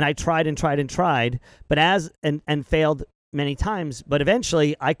 and I tried and tried and tried, but and failed many times. But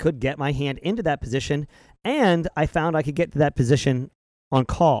eventually, I could get my hand into that position, and I found I could get to that position on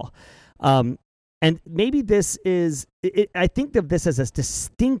call. And maybe this is, I think of this as a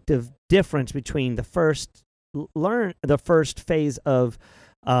distinctive difference between the first phase of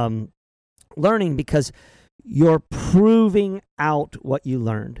learning, because you're proving out what you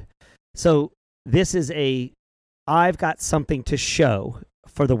learned. So this is I've got something to show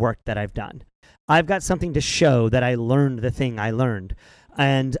for the work that I've done. I've got something to show that I learned the thing I learned.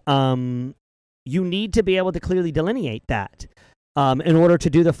 And you need to be able to clearly delineate that. In order to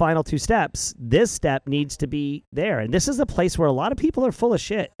do the final two steps, this step needs to be there. And this is a place where a lot of people are full of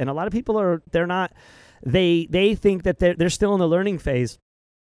shit. And a lot of people they think that they're still in the learning phase.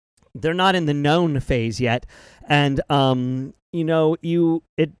 They're not in the known phase yet. And, it has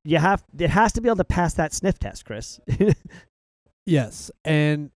to be able to pass that sniff test, Chris. Yes.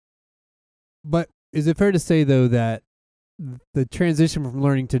 But is it fair to say, though, that the transition from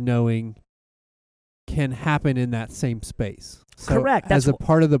learning to knowing can happen in that same space? So correct. As a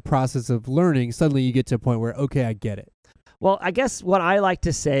part of the process of learning, suddenly you get to a point where, okay, I get it. Well, I guess what I like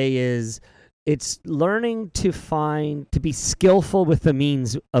to say is it's learning to be skillful with the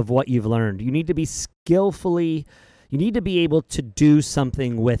means of what you've learned. You need to be you need to be able to do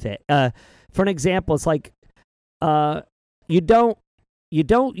something with it. For an example, it's like you don't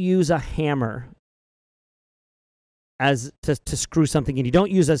use a hammer as to screw something in. You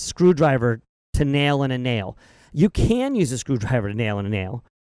don't use a screwdriver to nail in a nail. You can use a screwdriver to nail in a nail,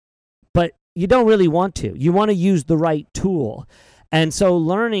 but you don't really want to. You want to use the right tool. And so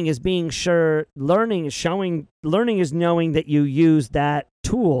learning is knowing that you use that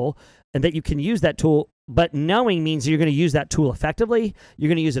tool and that you can use that tool, but knowing means you're going to use that tool effectively, you're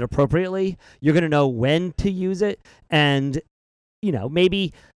going to use it appropriately, you're going to know when to use it, and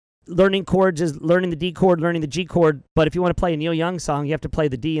maybe learning chords is learning the D chord, learning the G chord, but if you want to play a Neil Young song, you have to play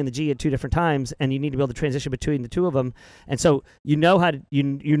the D and the G at 2 different times, and you need to be able to transition between the two of them. And so you've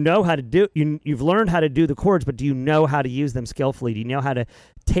learned how to do the chords, but do you know how to use them skillfully? Do you know how to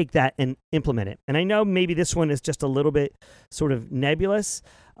take that and implement it? And I know maybe this one is just a little bit sort of nebulous,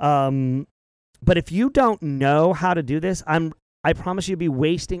 but if you don't know how to do this, I promise you'll be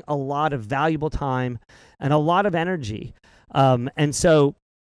wasting a lot of valuable time and a lot of energy. And so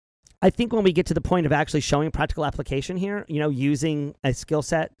I think when we get to the point of actually showing practical application here, using a skill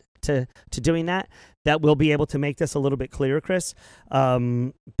set to doing that we'll be able to make this a little bit clearer, Chris.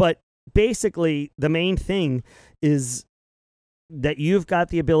 But basically, the main thing is that you've got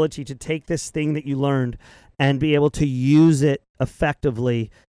the ability to take this thing that you learned and be able to use it effectively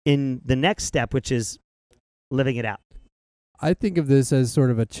in the next step, which is living it out. I think of this as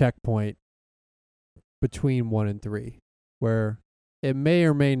sort of a checkpoint between 1 and 3, where it may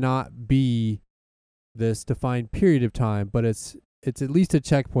or may not be this defined period of time, but it's at least a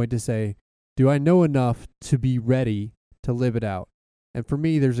checkpoint to say, do I know enough to be ready to live it out? And for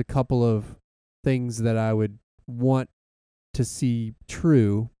me, there's a couple of things that I would want to see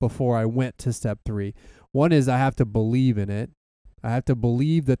true before I went to step 3. One is I have to believe in it. I have to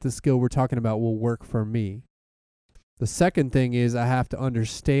believe that the skill we're talking about will work for me. The second thing is I have to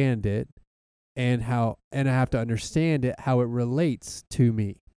understand it. And I have to understand it, how it relates to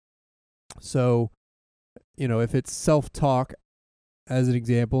me. So, if it's self-talk as an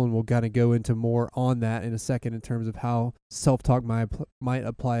example, and we'll kind of go into more on that in a second in terms of how self-talk might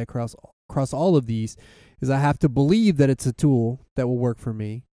apply across all of these, is I have to believe that it's a tool that will work for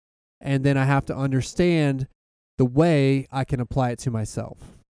me. And then I have to understand the way I can apply it to myself.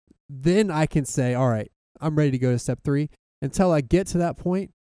 Then I can say, all right, I'm ready to go to step 3. Until I get to that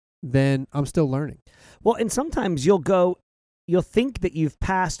point, then I'm still learning. Well, and sometimes you'll think that you've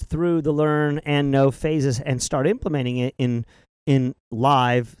passed through the learn and know phases and start implementing it in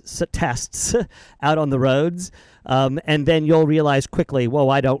live tests out on the roads. And then you'll realize quickly, whoa,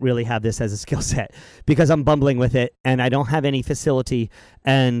 I don't really have this as a skill set because I'm bumbling with it and I don't have any facility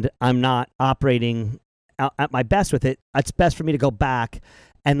and I'm not operating at my best with it. It's best for me to go back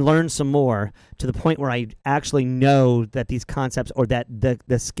and learn some more to the point where I actually know that these concepts or that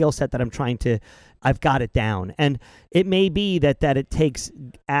the skill set that I've got it down. And it may be that it takes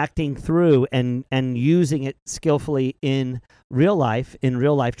acting through and using it skillfully in real life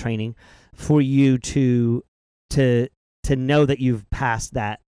training for you to know that you've passed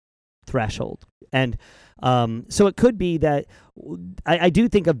that threshold. And so it could be that I do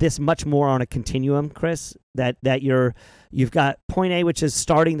think of this much more on a continuum, Chris, that you've got point A, which is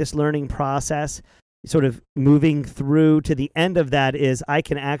starting this learning process, sort of moving through to the end of that is I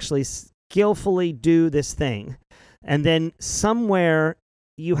can actually skillfully do this thing. And then somewhere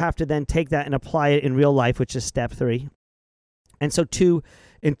you have to then take that and apply it in real life, which is step 3. And so 2,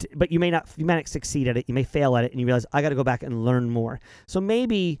 but you may not succeed at it. You may fail at it and you realize I got to go back and learn more. So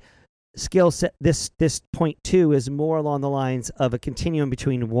maybe skill set, this point 2 is more along the lines of a continuum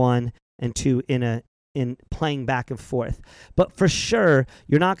between 1 and 2 in playing back and forth. But for sure,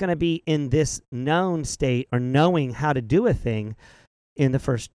 you're not going to be in this known state or knowing how to do a thing in the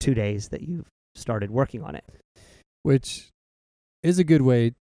first 2 days that you've started working on it. Which is a good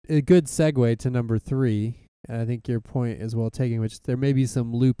segue to number 3. And I think your point is well taken, which there may be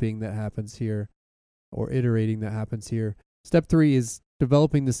some looping that happens here or iterating that happens here. Step 3 is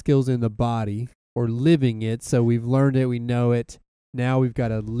developing the skills in the body or living it. So we've learned it, we know it. Now we've got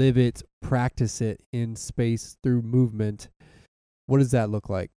to live it, practice it in space through movement. What does that look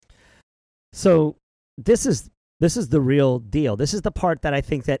like? So this is the real deal. This is the part that I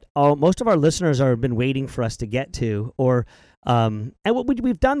think that most of our listeners have been waiting for us to get to, and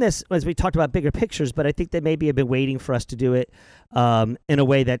we've done this as we talked about bigger pictures, but I think they maybe have been waiting for us to do it in a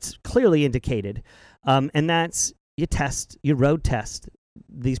way that's clearly indicated, and that's you road test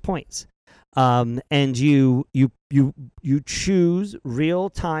these points. and you choose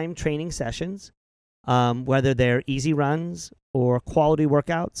real-time training sessions, whether they're easy runs or quality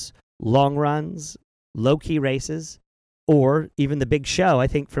workouts, long runs, low-key races, or even the big show. I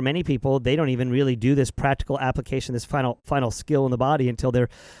think for many people, they don't even really do this practical application, this final skill in the body until they're,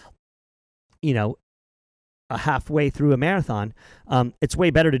 halfway through a marathon. It's way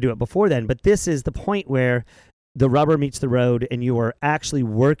better to do it before then, but this is the point where the rubber meets the road and you are actually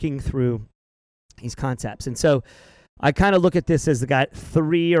working through these concepts. And so I kind of look at this as got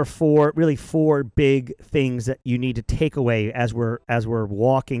 3 or 4, really 4 big things that you need to take away as we're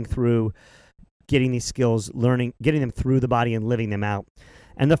walking through getting these skills, learning, getting them through the body and living them out.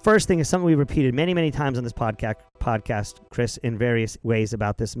 And the first thing is something we repeated many, many times on this podcast, Chris, in various ways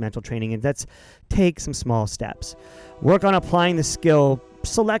about this mental training, and that's take some small steps. Work on applying the skill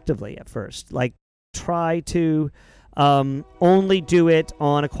selectively at first. Like try to only do it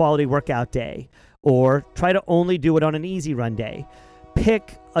on a quality workout day, or try to only do it on an easy run day.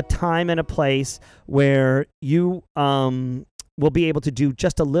 Pick a time and a place where you will be able to do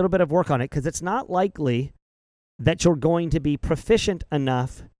just a little bit of work on it, because it's not likely that you're going to be proficient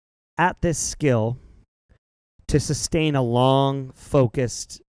enough at this skill to sustain a long,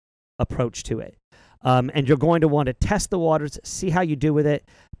 focused approach to it. And you're going to want to test the waters, see how you do with it,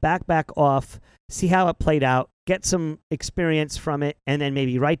 back off, see how it played out, get some experience from it, and then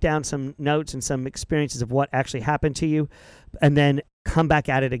maybe write down some notes and some experiences of what actually happened to you, and then come back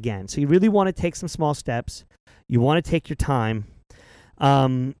at it again. So you really want to take some small steps. You want to take your time.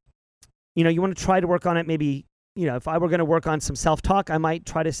 You want to try to work on it. Maybe, if I were going to work on some self-talk, I might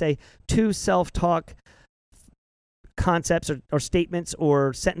try to say 2 self-talk concepts or statements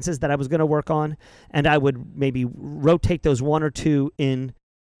or sentences that I was going to work on, and I would maybe rotate those 1 or 2 in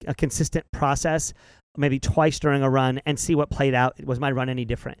a consistent process, maybe twice during a run, and see what played out. Was my run any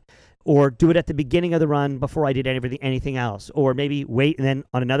different? Or do it at the beginning of the run before I did anything else. Or maybe wait and then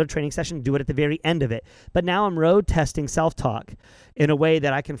on another training session, do it at the very end of it. But now I'm road testing self-talk in a way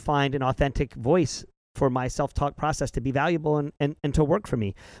that I can find an authentic voice for my self-talk process to be valuable and to work for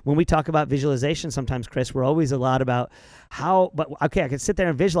me. When we talk about visualization sometimes, Chris, we're always a lot about I can sit there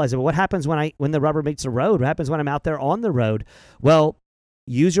and visualize it, but what happens when the rubber meets the road? What happens when I'm out there on the road? Well,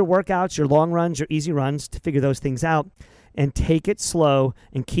 use your workouts, your long runs, your easy runs to figure those things out, and take it slow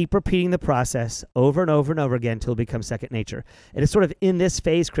and keep repeating the process over and over and over again until it becomes second nature. And it's sort of in this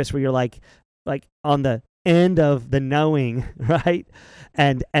phase, Chris, where you're like on the end of the knowing, right?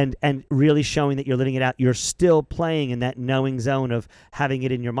 And really showing that you're letting it out. You're still playing in that knowing zone of having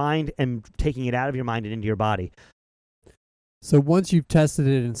it in your mind and taking it out of your mind and into your body. So once you've tested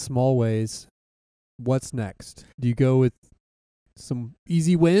it in small ways, what's next? Do you go with some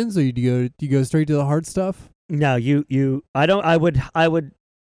easy wins, or do you go straight to the hard stuff? No, I would,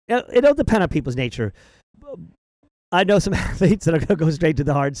 it'll depend on people's nature. I know some athletes that are going to go straight to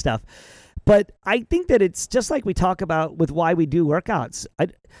the hard stuff, but I think that it's just like we talk about with why we do workouts.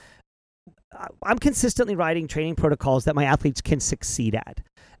 I'm consistently writing training protocols that my athletes can succeed at.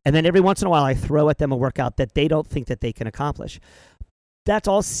 And then every once in a while I throw at them a workout that they don't think that they can accomplish. That's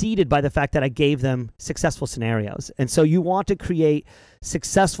all seeded by the fact that I gave them successful scenarios. And so you want to create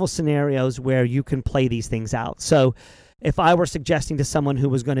successful scenarios where you can play these things out. So if I were suggesting to someone who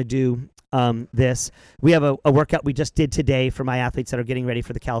was going to do this, we have a workout we just did today for my athletes that are getting ready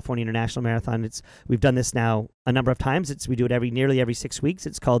for the California International Marathon. We've done this now a number of times. We do it nearly every 6 weeks.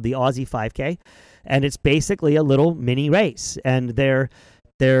 It's called the Aussie 5K, and it's basically a little mini race. And they're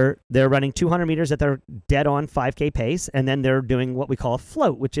running 200 meters at their dead-on 5K pace, and then they're doing what we call a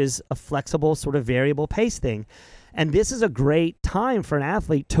float, which is a flexible sort of variable pace thing. And this is a great time for an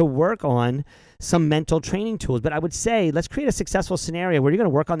athlete to work on some mental training tools. But I would say let's create a successful scenario where you're going to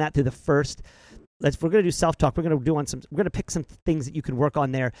work on that through the first. We're going to do self-talk. We're going to pick some things that you can work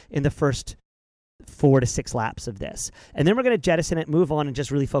on there in the first 4 to 6 laps of this. And then we're going to jettison it, move on, and just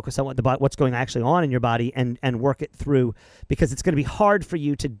really focus on what's going actually on in your body and work it through, because it's going to be hard for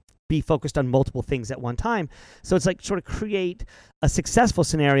you to be focused on multiple things at one time. So it's like sort of create a successful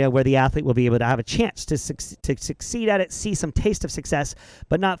scenario where the athlete will be able to have a chance to succeed at it, see some taste of success,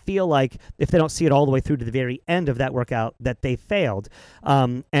 but not feel like if they don't see it all the way through to the very end of that workout that they failed.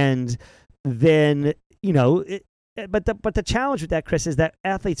 And then, But the challenge with that, Chris, is that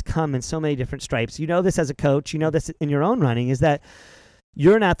athletes come in so many different stripes. You know this as a coach. You know this in your own running, is that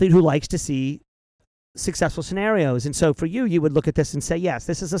you're an athlete who likes to see successful scenarios. And so for you would look at this and say, yes,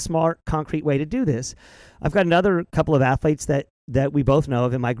 this is a smart, concrete way to do this. I've got another couple of athletes that we both know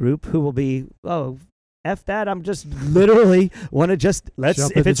of in my group who will be, F that. I'm just literally want to just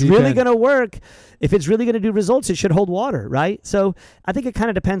if it's really going to work, if it's really going to do results, it should hold water, right? So I think it kind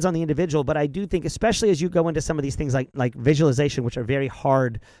of depends on the individual, but I do think, especially as you go into some of these things like visualization, which are very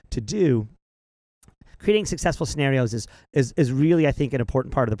hard to do, creating successful scenarios is really, I think, an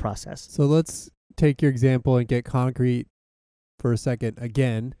important part of the process. So let's take your example and get concrete for a second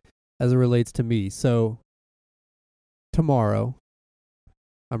again as it relates to me. So tomorrow,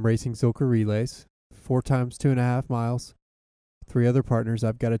 I'm racing Zilker Relays, 4 times 2.5 miles, 3 other partners.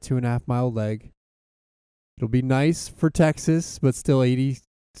 I've got a 2.5 mile leg. It'll be nice for Texas, but still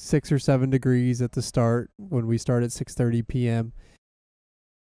 86 or 7 degrees at the start when we start at 6:30 p.m.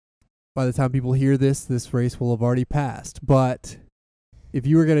 By the time people hear this race will have already passed. But if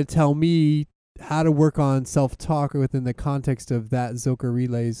you were going to tell me how to work on self-talk within the context of that Zilker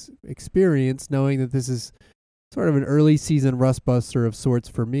Relays experience, knowing that this is sort of an early season rust buster of sorts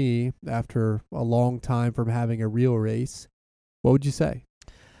for me after a long time from having a real race, what would you say?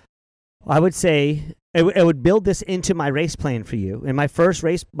 I would say it would build this into my race plan for you. And my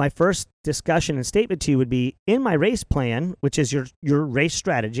first discussion and statement to you would be, in my race plan, which is your race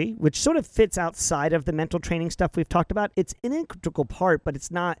strategy, which sort of fits outside of the mental training stuff we've talked about. It's an integral part, but it's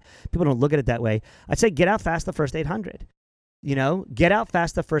not, people don't look at it that way. I'd say get out fast the first 800. Get out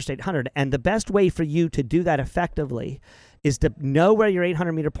fast the first 800. And the best way for you to do that effectively is to know where your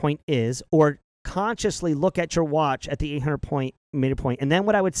 800 meter point is, or consciously look at your watch at the 800 meter point. And then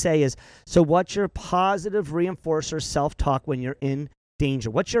what I would say is, so what's your positive reinforcer self-talk when you're in danger?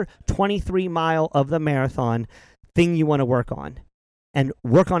 What's your 23 mile of the marathon thing you want to work on? And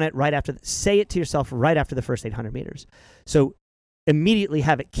work on it right after, say it to yourself right after the first 800 meters. So immediately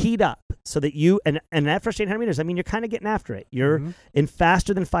have it keyed up so that you, and that first 800 meters, I mean, you're kind of getting after it. You're in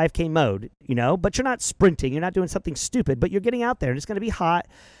faster than 5K mode, but you're not sprinting. You're not doing something stupid, but you're getting out there and it's going to be hot.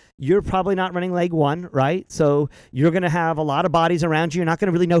 You're probably not running leg 1, right? So you're going to have a lot of bodies around you. You're not going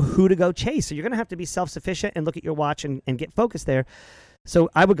to really know who to go chase. So you're going to have to be self-sufficient and look at your watch and get focused there. So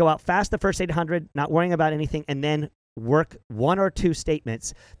I would go out fast the first 800, not worrying about anything, and then work 1 or 2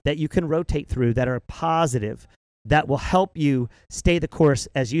 statements that you can rotate through that are positive, that will help you stay the course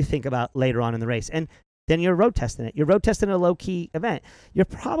as you think about later on in the race. And then you're road testing it. You're road testing a low-key event. You're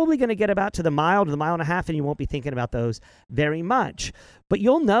probably going to get about to the mile and a half, and you won't be thinking about those very much. But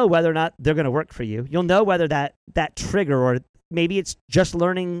you'll know whether or not they're going to work for you. You'll know whether that trigger, or maybe it's just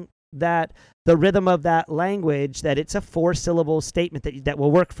learning that the rhythm of that language, that it's a 4-syllable statement that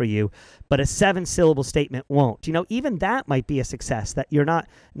will work for you, but a 7-syllable statement won't. Even that might be a success, that you're not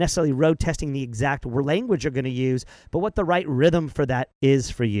necessarily road testing the exact language you're going to use, but what the right rhythm for that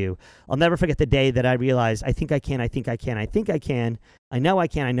is for you. I'll never forget the day that I realized, I think I can, I know I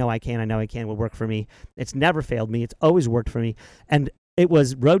can, I know I can will work for me. It's never failed me. It's always worked for me. And it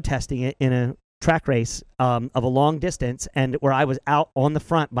was road testing it in a track race of a long distance, and where I was out on the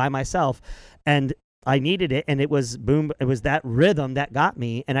front by myself, and I needed it, and it was boom. It was that rhythm that got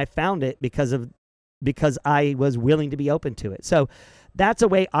me, and I found it because I was willing to be open to it. So that's a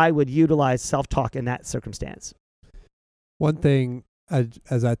way I would utilize self-talk in that circumstance. One thing,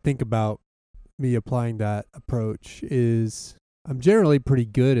 as I think about me applying that approach, is I'm generally pretty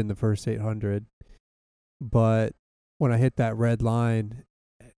good in the first 800, but when I hit that red line,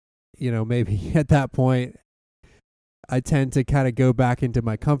 maybe at that point, I tend to kind of go back into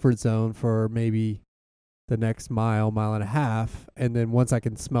my comfort zone for maybe the next mile and a half. And then once I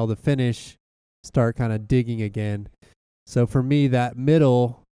can smell the finish, start kind of digging again. So for me, that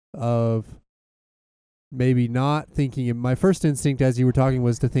middle of maybe not thinking, my first instinct as you were talking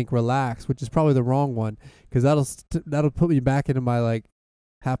was to think relax, which is probably the wrong one, because that'll put me back into my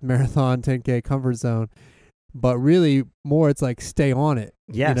half marathon 10K comfort zone. But really more, it's stay on it.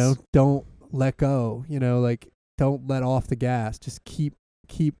 Yes. Don't let go, don't let off the gas. Just keep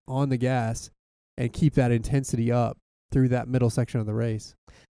on the gas and keep that intensity up through that middle section of the race.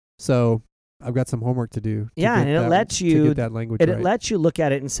 So I've got some homework to do. And it lets you get that language right. It lets you look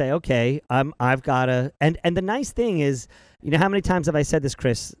at it and say, okay, I've got to, and the nice thing is, how many times have I said this,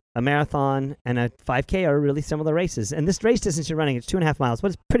 Chris? A marathon and a 5K are really similar races. And this race distance you're running, it's 2.5 miles,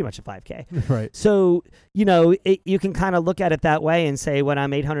 but it's pretty much a 5K. Right. So, you can kind of look at it that way and say, when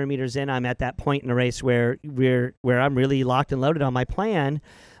I'm 800 meters in, I'm at that point in the race where I'm really locked and loaded on my plan.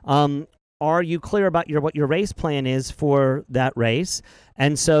 Are you clear about what your race plan is for that race?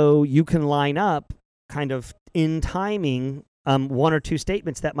 And so you can line up kind of in timing 1 or 2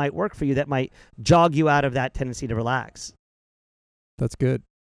 statements that might work for you, that might jog you out of that tendency to relax. That's good.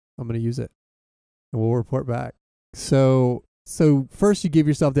 I'm going to use it, and we'll report back. So first you give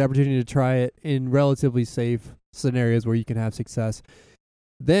yourself the opportunity to try it in relatively safe scenarios where you can have success.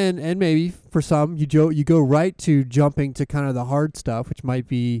 Then, and maybe for some, you go right to jumping to kind of the hard stuff, which might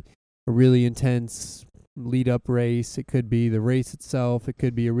be a really intense lead up race. It could be the race itself. It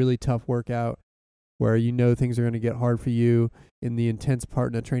could be a really tough workout where you know things are going to get hard for you in the intense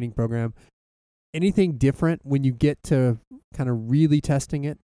part in a training program. Anything different when you get to kind of really testing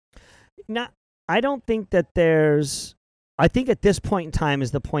it? No, I don't think that there's... I think at this point in time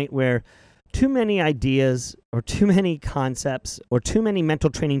is the point where too many ideas or too many concepts or too many mental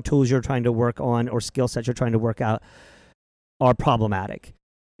training tools you're trying to work on or skill sets you're trying to work out are problematic.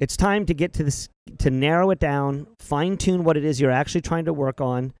 It's time to get to this, to narrow it down, fine-tune what it is you're actually trying to work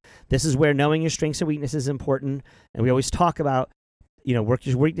on. This is where knowing your strengths and weaknesses is important. And we always talk about, work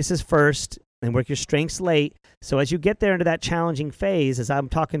your weaknesses first and work your strengths late. So as you get there into that challenging phase, as I'm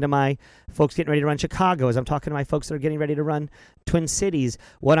talking to my folks getting ready to run Chicago, as I'm talking to my folks that are getting ready to run Twin Cities,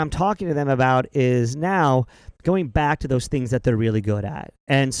 what I'm talking to them about is now going back to those things that they're really good at.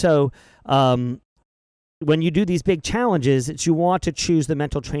 And so when you do these big challenges, it's you want to choose the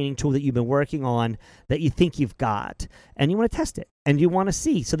mental training tool that you've been working on that you think you've got, and you want to test it, and you want to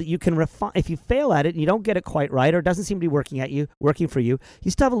see so that you can refine. If you fail at it and you don't get it quite right, or it doesn't seem to be working for you,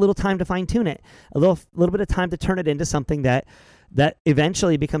 you still have a little time to fine tune it, a little bit of time to turn it into something that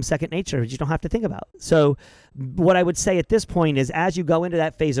eventually becomes second nature, which you don't have to think about. So what I would say at this point is, as you go into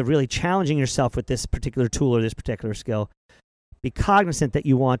that phase of really challenging yourself with this particular tool or this particular skill, be cognizant that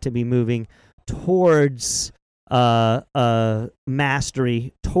you want to be moving towards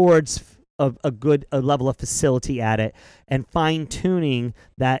mastery, towards a good level of facility at it, and fine-tuning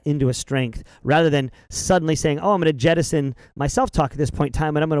that into a strength, rather than suddenly saying, oh, I'm going to jettison my self-talk at this point in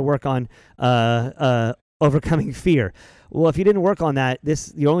time, and I'm going to work on overcoming fear. Well, if you didn't work on that,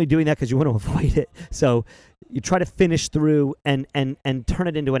 you're only doing that because you want to avoid it. So you try to finish through and turn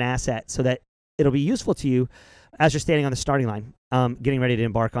it into an asset so that it'll be useful to you as you're standing on the starting line, getting ready to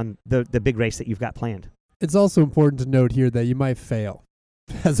embark on the big race that you've got planned. It's also important to note here that you might fail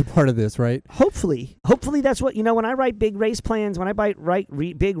as a part of this, right? Hopefully that's what, when I write big race plans, when I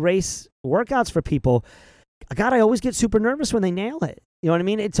write big race workouts for people, God, I always get super nervous when they nail it. You know what I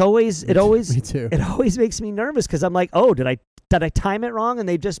mean? Me too. It always makes me nervous because I'm like, oh, did I time it wrong and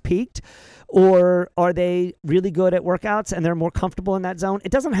they just peaked? Or are they really good at workouts and they're more comfortable in that zone?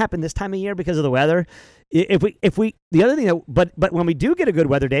 It doesn't happen this time of year because of the weather. The other thing but when we do get a good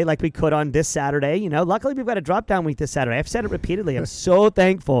weather day, like we could on this Saturday, luckily we've got a drop down week this Saturday. I've said it repeatedly. I'm so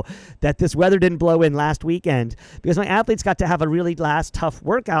thankful that this weather didn't blow in last weekend, because my athletes got to have a really last tough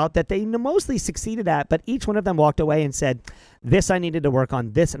workout that they mostly succeeded at, but each one of them walked away and said, this I needed to work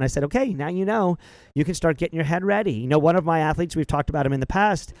on this. And I said, okay, now you can start getting your head ready. One of my athletes, we've talked about him in the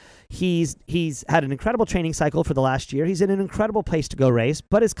past, he's had an incredible training cycle for the last year. He's in an incredible place to go race,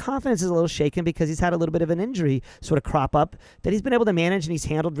 but his confidence is a little shaken because he's had a little bit of an injury sort of crop up that he's been able to manage, and he's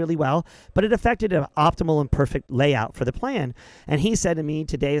handled really well, but it affected an optimal and perfect layout for the plan. And he said to me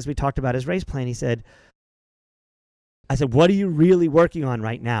today, as we talked about his race plan, I said, what are you really working on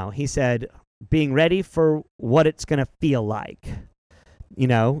right now? He said, being ready for what it's going to feel like.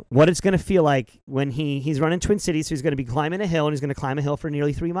 What it's going to feel like when he's running Twin Cities, so he's going to be climbing a hill, and he's going to climb a hill for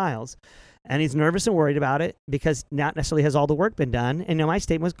nearly 3 miles. And he's nervous and worried about it because not necessarily has all the work been done. And my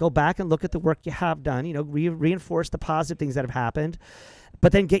statement was, go back and look at the work you have done, reinforce the positive things that have happened,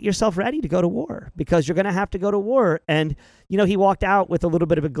 but then get yourself ready to go to war, because you're going to have to go to war. And, he walked out with a little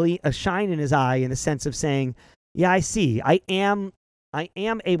bit of a shine in his eye, in the sense of saying, yeah, I see, I am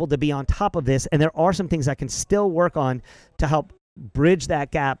able to be on top of this, and there are some things I can still work on to help bridge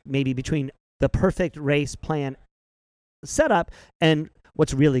that gap maybe between the perfect race plan setup and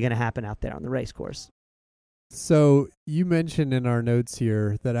what's really going to happen out there on the race course. So you mentioned in our notes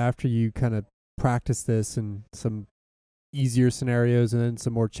here that after you kind of practice this in some easier scenarios and then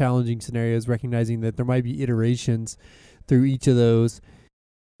some more challenging scenarios, recognizing that there might be iterations through each of those,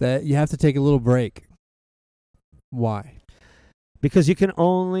 that you have to take a little break. Why? Because you can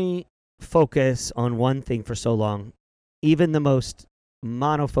only focus on one thing for so long. Even the most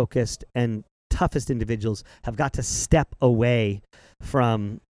monofocused and toughest individuals have got to step away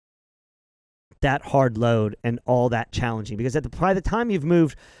from that hard load and all that challenging, because by the time you've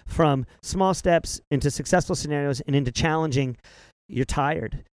moved from small steps into successful scenarios and into challenging, you're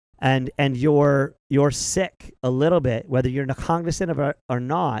tired and you're sick a little bit, whether you're cognizant of it or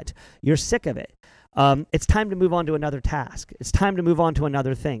not. You're sick of it. It's time to move on to another task. It's time to move on to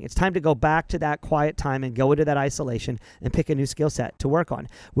another thing. It's time to go back to that quiet time and go into that isolation and pick a new skill set to work on.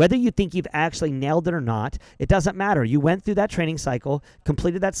 Whether you think you've actually nailed it or not, it doesn't matter. You went through that training cycle,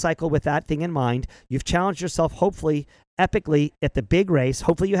 completed that cycle with that thing in mind. You've challenged yourself, hopefully, epically at the big race.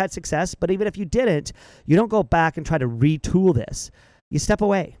 Hopefully you had success, but even if you didn't, you don't go back and try to retool this. you step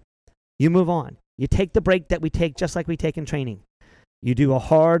away. You move on. You take the break that we take just like we take in training. You do a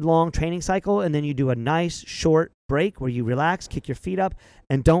hard, long training cycle, and then you do a nice, short break where you relax, kick your feet up,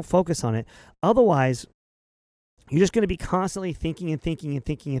 and don't focus on it. Otherwise, you're just going to be constantly thinking and thinking and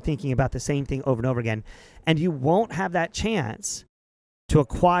thinking and thinking about the same thing over and over again, and you won't have that chance to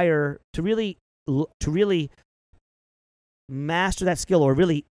acquire, to really master that skill or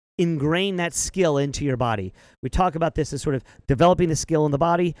really ingrain that skill into your body. We talk about this as sort of developing the skill in the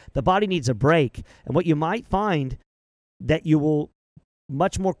body. The body needs a break, and what you might find that you will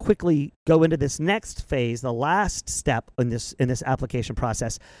much more quickly go into this next phase, the last step in this application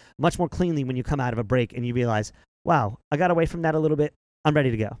process, much more cleanly when you come out of a break and you realize, wow, I got away from that a little bit. I'm ready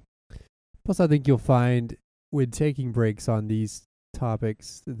to go. Plus, I think you'll find when taking breaks on these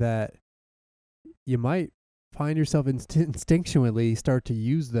topics that you might find yourself instinctually start to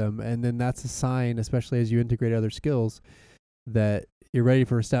use them, and then that's a sign, especially as you integrate other skills, that you're ready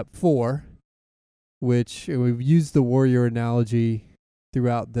for step 4, which we've used the warrior analogy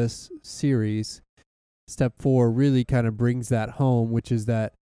throughout this series. Step 4 really kind of brings that home, which is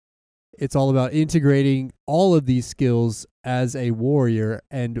that it's all about integrating all of these skills as a warrior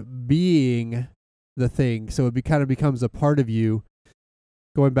and being the thing. So it kind of becomes a part of you.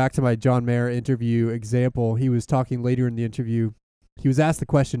 Going back to my John Mayer interview example, he was talking later in the interview. He was asked the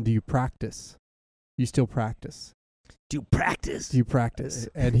question, do you practice? You still practice? Do you practice? Do you practice?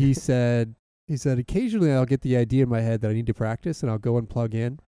 And he said, occasionally I'll get the idea in my head that I need to practice, and I'll go and plug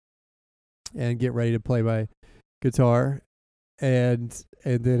in and get ready to play my guitar. And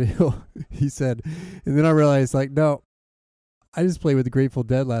then he said, and then I realized, like, no, I just played with the Grateful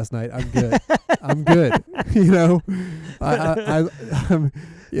Dead last night. I'm good. I'm good. I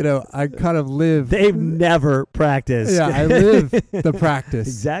kind of live. They've never practiced. Yeah, I live the practice.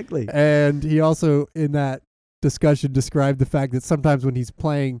 Exactly. And he also, in that discussion, described the fact that sometimes when he's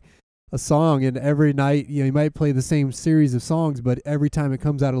playing a song, and every night, he might play the same series of songs, but every time it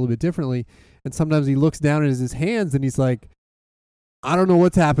comes out a little bit differently. And sometimes he looks down at his hands and he's like, I don't know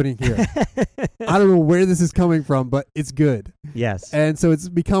what's happening here. I don't know where this is coming from, but it's good. Yes. And so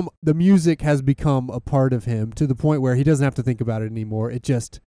the music has become a part of him to the point where he doesn't have to think about it anymore. It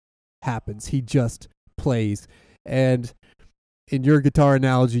just happens. He just plays. And in your guitar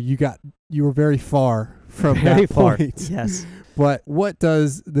analogy, you were very far from that point. Yes. But what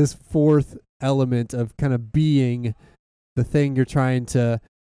does this 4th element of kind of being the thing you're trying to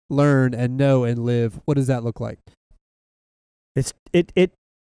learn and know and live, what does that look like? This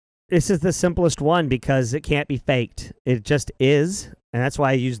is the simplest one because it can't be faked. It just is, and that's why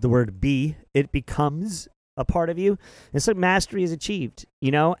I use the word be. It becomes a part of you. And so mastery is achieved,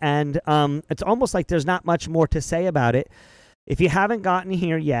 and it's almost like there's not much more to say about it. If you haven't gotten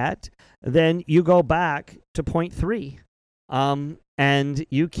here yet, then you go back to point 3, and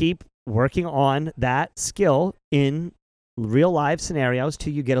you keep working on that skill in real life scenarios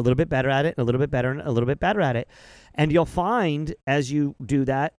till you get a little bit better at it, and a little bit better, and a little bit better at it. And you'll find as you do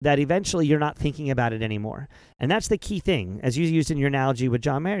that eventually you're not thinking about it anymore. And that's the key thing. As you used in your analogy with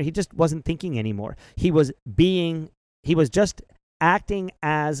John Mayer, he just wasn't thinking anymore. He was just acting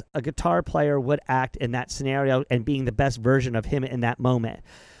as a guitar player would act in that scenario and being the best version of him in that moment.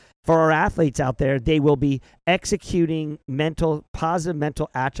 For our athletes out there, they will be executing positive mental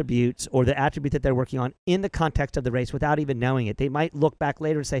attributes or the attribute that they're working on in the context of the race without even knowing it. They might look back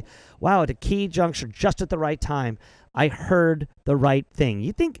later and say, wow, at a key juncture, just at the right time, I heard the right thing.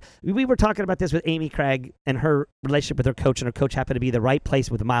 You think we were talking about this with Amy Craig and her relationship with her coach, and her coach happened to be the right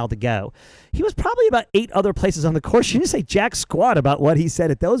place with a mile to go. He was probably about 8 other places on the course. She didn't say jack squat about what he said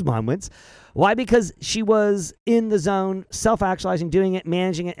at those moments. Why? Because she was in the zone, self-actualizing, doing it,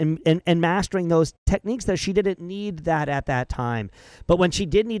 managing it, and mastering those techniques that she didn't need that at that time. But when she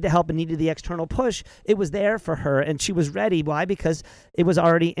did need the help and needed the external push, it was there for her, and she was ready. Why? Because it was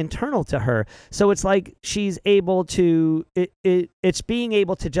already internal to her. So it's like she's able to, it's being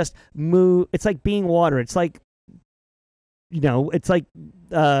able to just move. It's like being water. It's like, it's like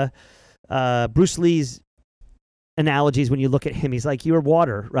Bruce Lee's analogies. When you look at him, he's like, you're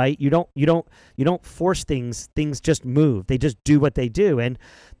water, right? You don't force things just move. They just do what they do. And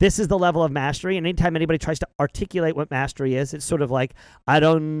this is the level of mastery. And anytime anybody tries to articulate what mastery is, it's sort of like, I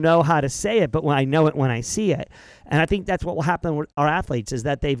don't know how to say it, but when I know it when I see it. And I think that's what will happen with our athletes, is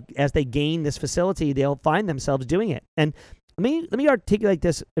that as they gain this facility, they'll find themselves doing it. And let me articulate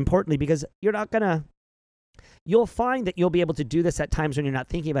this importantly, because you'll find that you'll be able to do this at times when you're not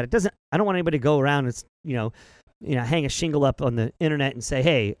thinking about it. I don't want anybody to go around and hang a shingle up on the internet and say,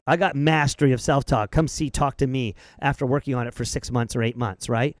 hey, I got mastery of self-talk. Come talk to me after working on it for 6 months or 8 months,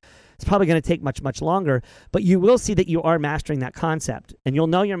 right? it's probably going to take much, much longer. But you will see that you are mastering that concept. And you'll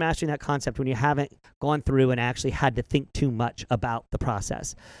know you're mastering that concept when you haven't gone through and actually had to think too much about the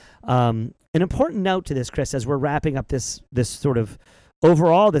process. An important note to this, Chris, as we're wrapping up this sort of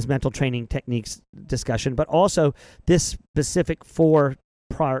overall this mental training techniques discussion, but also this specific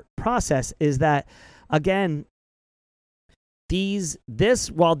 4-part process, is that, again,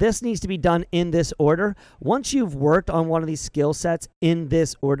 while this needs to be done in this order, once you've worked on one of these skill sets in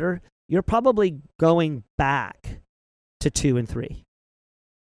this order, you're probably going back to 2 and 3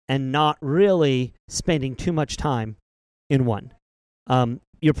 and not really spending too much time in 1.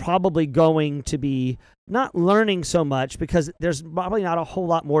 You're probably going to be not learning so much because there's probably not a whole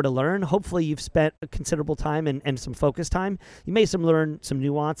lot more to learn. Hopefully you've spent a considerable time and some focus time. You may learn some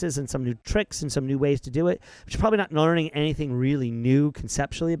nuances and some new tricks and some new ways to do it, but you're probably not learning anything really new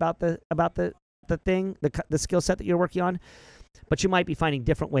conceptually about the skill set that you're working on. But you might be finding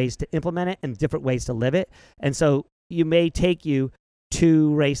different ways to implement it and different ways to live it. And so you may take you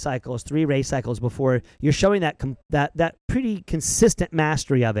 2 race cycles, 3 race cycles before you're showing that pretty consistent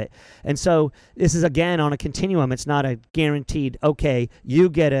mastery of it. And so this is, again, on a continuum. It's not a guaranteed, okay, you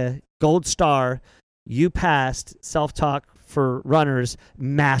get a gold star, you passed self-talk for runners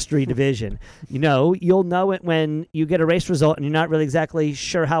mastery division. You'll know it when you get a race result and you're not really exactly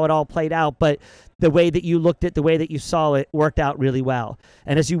sure how it all played out, but the way that you looked at, the way that you saw it worked out really well.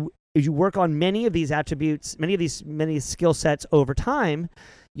 And as you work on many of these attributes, many skill sets over time,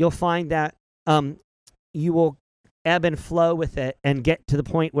 you'll find that you will ebb and flow with it and get to the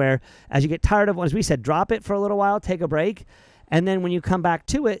point where, as you get tired of one, as we said, drop it for a little while, take a break, and then when you come back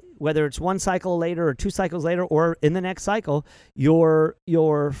to it, whether it's 1 cycle later or 2 cycles later or in the next cycle, you're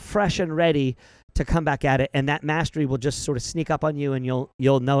fresh and ready to come back at it, and that mastery will just sort of sneak up on you, and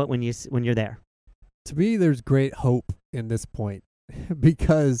you'll know it when you're there. To me, there's great hope in this point,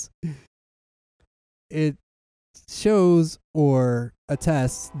 because it shows or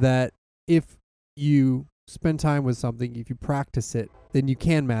attests that if you spend time with something, if you practice it, then you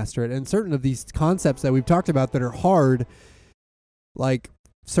can master it. And certain of these concepts that we've talked about that are hard, like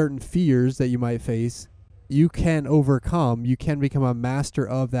certain fears that you might face, you can overcome. You can become a master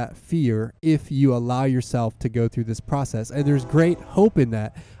of that fear if you allow yourself to go through this process. And there's great hope in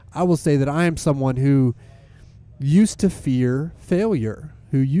that. I will say that I am someone who used to fear failure,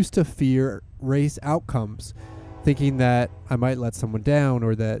 who used to fear race outcomes, thinking that I might let someone down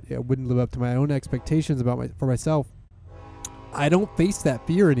or that I wouldn't live up to my own expectations for myself. I don't face that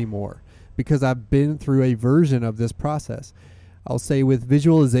fear anymore because I've been through a version of this process. I'll say with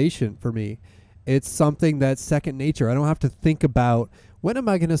visualization, for me, it's something that's second nature. I don't have to think about, when am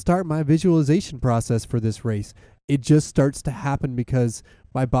I going to start my visualization process for this race? It just starts to happen because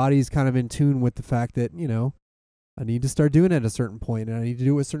my body's kind of in tune with the fact that, I need to start doing it at a certain point, and I need to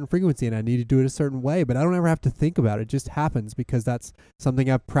do it with a certain frequency, and I need to do it a certain way, but I don't ever have to think about it. It just happens because that's something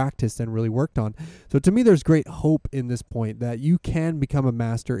I've practiced and really worked on. So to me, there's great hope in this point that you can become a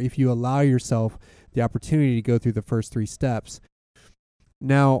master if you allow yourself the opportunity to go through the first 3 steps.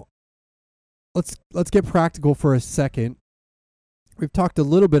 Now, let's get practical for a second. We've talked a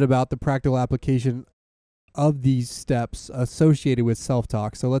little bit about the practical application of these steps associated with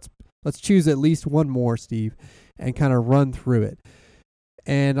self-talk. So let's choose at least one more, Steve, and kind of run through it.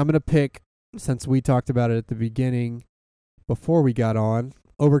 And I'm going to pick, since we talked about it at the beginning before we got on,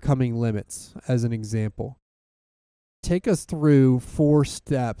 overcoming limits as an example. Take us through 4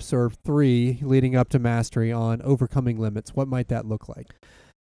 steps or 3 leading up to mastery on overcoming limits. What might that look like?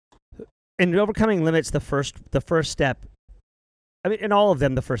 In overcoming limits, the first step, I mean, in all of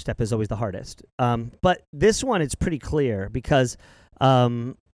them, the first step is always the hardest. But this one, it's pretty clear because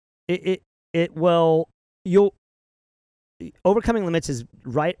overcoming limits is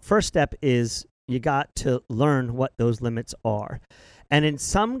right. First step is you got to learn what those limits are. And in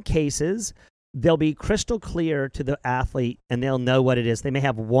some cases, they'll be crystal clear to the athlete and they'll know what it is. They may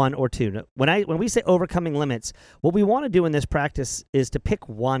have 1 or 2. When we say overcoming limits, what we want to do in this practice is to pick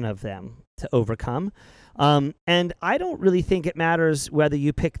one of them to overcome. And I don't really think it matters whether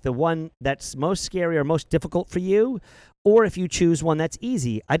you pick the one that's most scary or most difficult for you, or if you choose one that's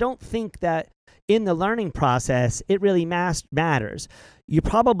easy. I don't think that in the learning process, it really matters. You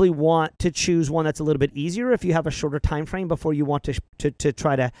probably want to choose one that's a little bit easier if you have a shorter time frame before you want to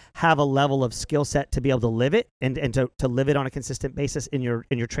try to have a level of skill set to be able to live it and to live it on a consistent basis in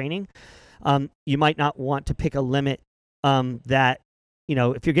your training. You might not want to pick a limit that,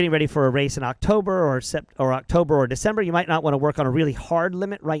 if you're getting ready for a race in October or October or December, you might not want to work on a really hard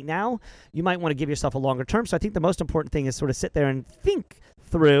limit right now. You might want to give yourself a longer term. So I think the most important thing is sort of sit there and think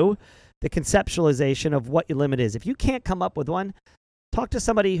through the conceptualization of what your limit is. If you can't come up with one, talk to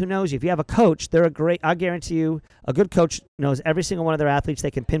somebody who knows you. If you have a coach, I guarantee you, a good coach knows every single one of their athletes.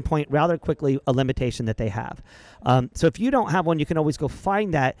 They can pinpoint rather quickly a limitation that they have. So if you don't have one, you can always go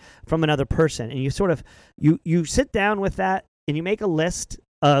find that from another person. And you sort of, you sit down with that and you make a list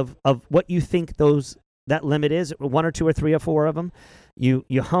of what you think that limit is, 1 or 2 or 3 or 4 of them. You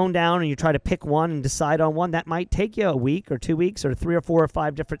hone down and you try to pick one and decide on one. That might take you a week or 2 weeks or 3 or 4 or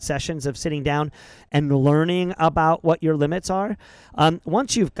 5 different sessions of sitting down and learning about what your limits are.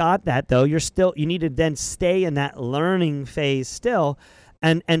 Once you've got that, though, you need to then stay in that learning phase still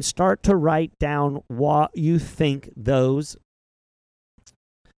and start to write down what you think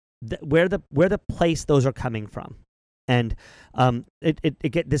where the place those are coming from. And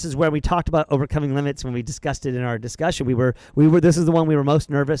this is where we talked about overcoming limits when we discussed it in our discussion. This is the one we were most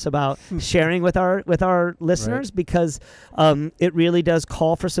nervous about sharing with our listeners, right? Because it really does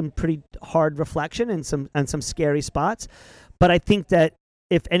call for some pretty hard reflection and some scary spots. But I think that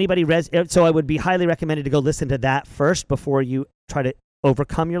if anybody so I would be highly recommended to go listen to that first before you try to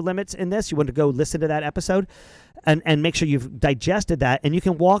overcome your limits in this. You want to go listen to that episode and make sure you've digested that, and you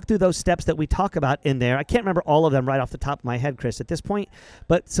can walk through those steps that we talk about in there. I can't remember all of them right off the top of my head, Chris, at this point,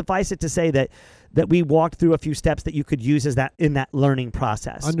 but suffice it to say that we walked through a few steps that you could use in that learning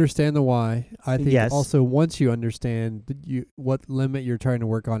process. Understand the why. I think yes. Also once you understand what limit you're trying to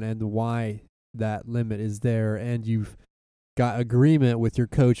work on and why that limit is there, and you've got agreement with your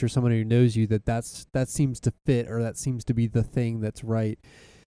coach or someone who knows you that seems to fit, or that seems to be the thing that's right.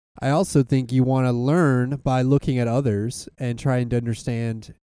 I also think you want to learn by looking at others and trying to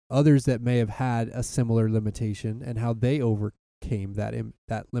understand others that may have had a similar limitation and how they overcame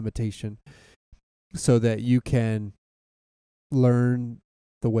that limitation, so that you can learn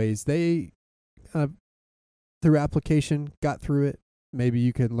the ways they, through application, got through it. Maybe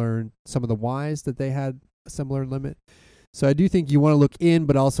you can learn some of the whys that they had a similar limit. So I do think you want to look in,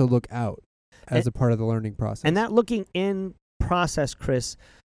 but also look out as a part of the learning process. And that looking in process, Chris,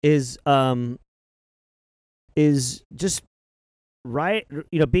 is just right.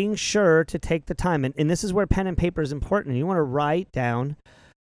 Being sure to take the time, and this is where pen and paper is important. You want to write down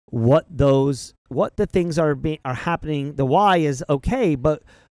what the things are happening. The why is okay, but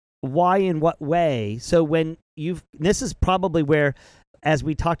why in what way? So this is probably where, as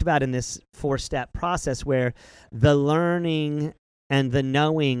we talked about in this 4-step process, where the learning and the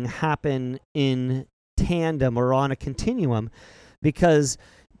knowing happen in tandem or on a continuum, because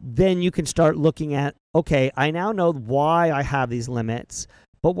then you can start looking at, okay, I now know why I have these limits,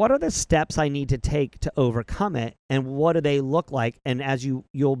 but what are the steps I need to take to overcome it, and what do they look like? And as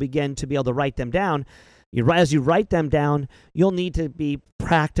you'll begin to be able to write them down, as you write them down, you'll need to be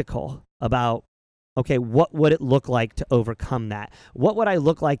practical about, okay, what would it look like to overcome that? What would I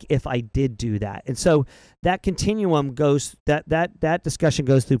look like if I did do that? And so that continuum goes, that discussion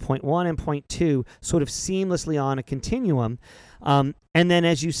goes through point 1 and point 2 sort of seamlessly on a continuum. And then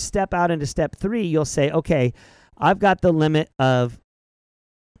as you step out into step 3, you'll say, okay, I've got the limit of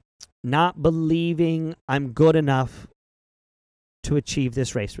not believing I'm good enough to achieve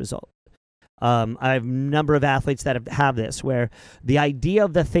this race result. I have a number of athletes that have this, where the idea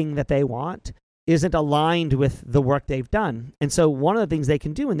of the thing that they want isn't aligned with the work they've done. And so one of the things they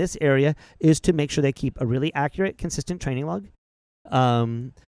can do in this area is to make sure they keep a really accurate, consistent training log.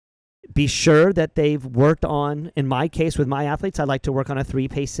 Be sure that they've worked on, in my case with my athletes, I like to work on a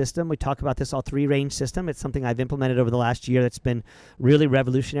 3-pace system. We talk about this all 3-range system. It's something I've implemented over the last year that's been really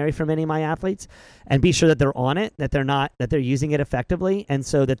revolutionary for many of my athletes. And be sure that they're on it, that they're using it effectively, and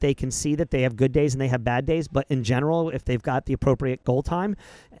so that they can see that they have good days and they have bad days. But in general, if they've got the appropriate goal time,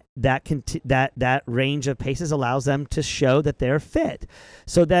 that range of paces allows them to show that they're fit,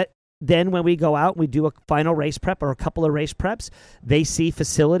 so that then when we go out and we do a final race prep or a couple of race preps, they see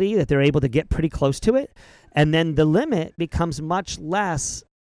facility, that they're able to get pretty close to it. And then the limit becomes much less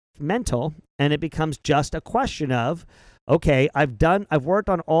mental, and it becomes just a question of, okay, I've worked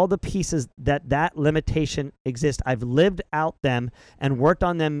on all the pieces that limitation exists. I've lived out them and worked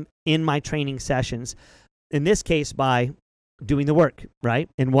on them in my training sessions. In this case, by doing the work, right?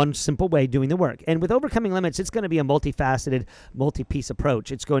 In one simple way, doing the work. And with overcoming limits, it's going to be a multifaceted, multi-piece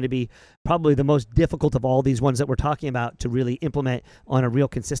approach. It's going to be probably the most difficult of all these ones that we're talking about to really implement on a real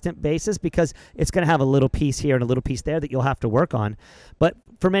consistent basis, because it's going to have a little piece here and a little piece there that you'll have to work on. But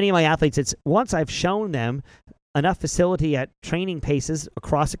for many of my athletes, it's once I've shown them enough facility at training paces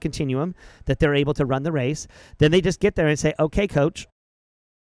across a continuum that they're able to run the race, then they just get there and say, okay, coach,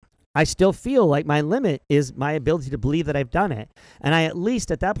 I still feel like my limit is my ability to believe that I've done it. And I, at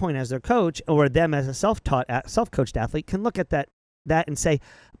least at that point as their coach, or them as a self-coached athlete, can look at that that and say,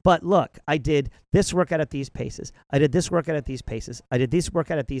 but look, I did this workout at these paces. I did this workout at these paces. I did this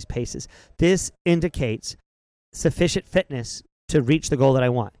workout at these paces. This indicates sufficient fitness to reach the goal that I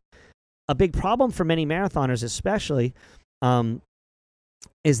want. A big problem for many marathoners, especially,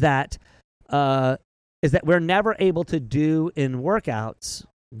 is that we're never able to do in workouts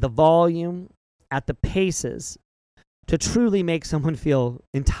the volume at the paces to truly make someone feel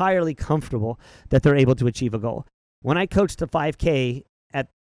entirely comfortable that they're able to achieve a goal. When I coached the 5K at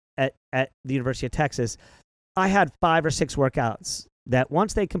the University of Texas, I had 5 or 6 workouts that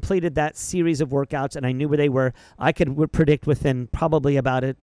once they completed that series of workouts and I knew where they were, I would predict within probably about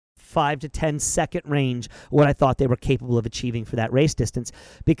a 5 to 10 second range what I thought they were capable of achieving for that race distance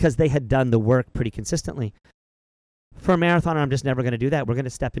because they had done the work pretty consistently. For a marathoner, I'm just never going to do that. We're going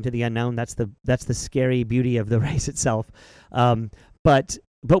to step into the unknown. That's the scary beauty of the race itself. But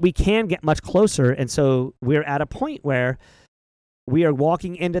we can get much closer, and so we're at a point where we are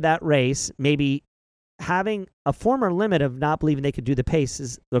walking into that race, maybe having a former limit of not believing they could do the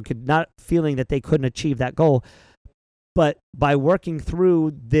paces or not feeling that they couldn't achieve that goal. But by working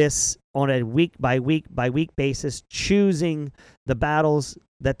through this on a week by week basis, choosing the battles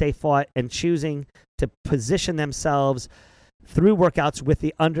that they fought and choosing to position themselves through workouts with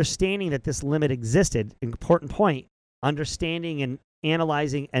the understanding that this limit existed, important point, understanding and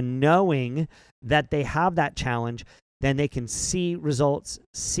analyzing and knowing that they have that challenge, then they can see results,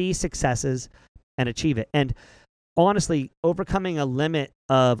 see successes, and achieve it. And honestly, overcoming a limit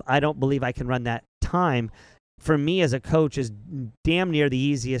of, I don't believe I can run that time, for me as a coach is damn near the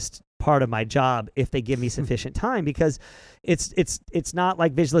easiest part of my job if they give me sufficient time, because it's not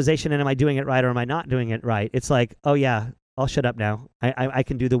like visualization and am I doing it right or am I not doing it right? It's like, oh yeah, I'll shut up now. I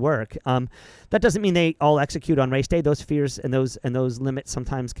can do the work. That doesn't mean they all execute on race day. Those fears and those limits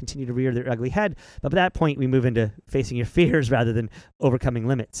sometimes continue to rear their ugly head. But by that point, we move into facing your fears rather than overcoming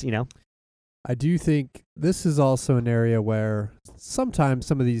limits, you know? I do think this is also an area where sometimes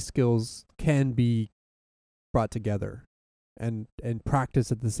some of these skills can be brought together and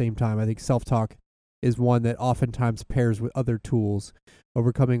practice at the same time. I think self-talk is one that oftentimes pairs with other tools.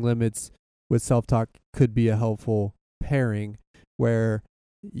 Overcoming limits with self-talk could be a helpful pairing where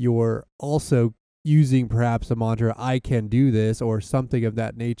you're also using perhaps a mantra, I can do this, or something of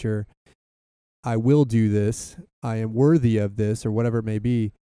that nature. I will do this. I am worthy of this, or whatever it may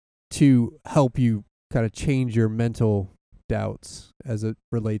be, to help you kind of change your mental doubts as it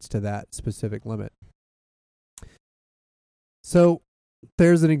relates to that specific limit. So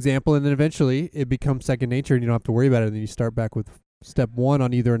there's an example, and then eventually it becomes second nature and you don't have to worry about it. And then you start back with step 1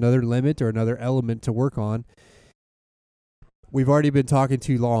 on either another limit or another element to work on. We've already been talking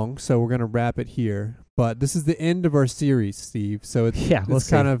too long, so we're going to wrap it here. But this is the end of our series, Steve. So it's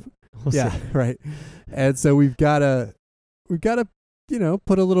kind of, right. And so we've got to,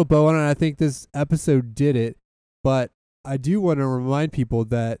 put a little bow on it. I think this episode did it, but I do want to remind people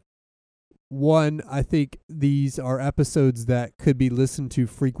that, one, I think these are episodes that could be listened to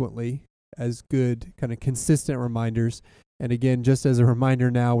frequently as good kind of consistent reminders. And again, just as a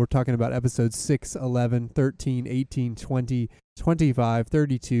reminder now, we're talking about episodes 6, 11, 13, 18, 20, 25,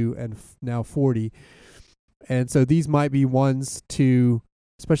 32, and now 40. And so these might be ones to,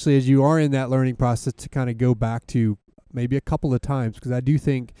 especially as you are in that learning process, to kind of go back to maybe a couple of times, because I do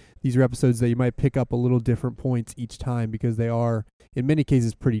think these are episodes that you might pick up a little different points each time because they are, in many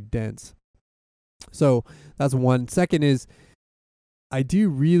cases, pretty dense. So that's one. Second is, I do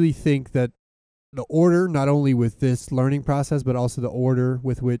really think that the order, not only with this learning process, but also the order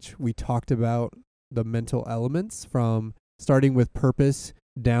with which we talked about the mental elements, from starting with purpose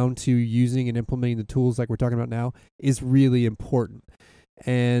down to using and implementing the tools like we're talking about now, is really important.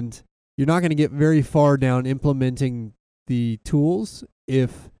 And you're not going to get very far down implementing the tools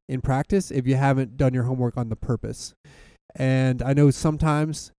in practice if you haven't done your homework on the purpose. And I know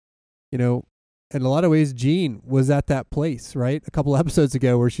sometimes, in a lot of ways, Jean was at that place, right? A couple episodes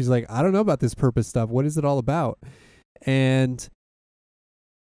ago where she's like, I don't know about this purpose stuff. What is it all about? And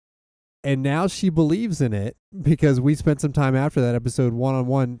now she believes in it because we spent some time after that episode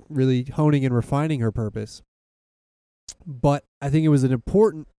one-on-one really honing and refining her purpose. But I think it was an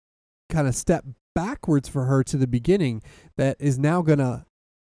important kind of step backwards for her to the beginning that is now going to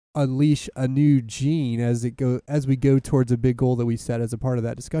unleash a new Jean as we go towards a big goal that we set as a part of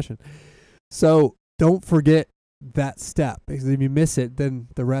that discussion. So don't forget that step, because if you miss it, then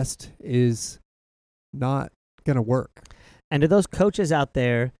the rest is not going to work. And to those coaches out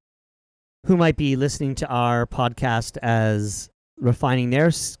there who might be listening to our podcast as refining their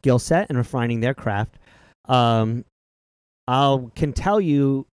skill set and refining their craft, I can tell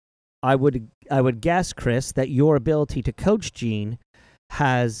you, I would would guess, Chris, that your ability to coach Jean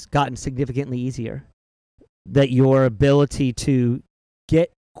has gotten significantly easier. That your ability to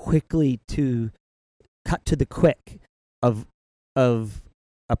get quickly to cut to the quick of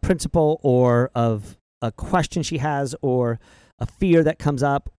a principle or of a question she has or a fear that comes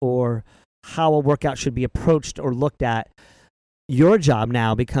up or how a workout should be approached or looked at, your job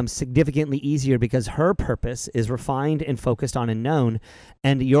now becomes significantly easier because her purpose is refined and focused on and known,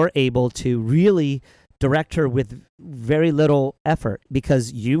 and you're able to really direct her with very little effort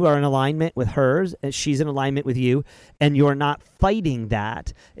because you are in alignment with hers and she's in alignment with you, and you're not fighting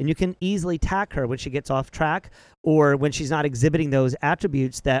that, and you can easily tack her when she gets off track or when she's not exhibiting those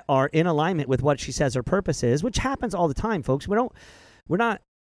attributes that are in alignment with what she says her purpose is, which happens all the time, folks. We're not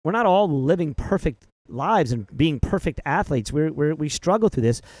all living perfect lives and being perfect athletes. We struggle through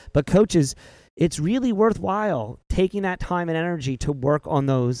this, but coaches, it's really worthwhile taking that time and energy to work on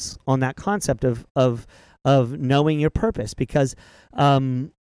that concept of knowing your purpose, because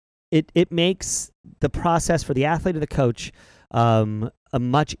it makes the process for the athlete or the coach a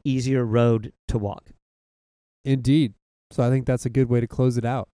much easier road to walk. Indeed. So I think that's a good way to close it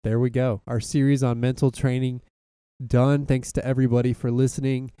out. There we go. Our series on mental training done. Thanks to everybody for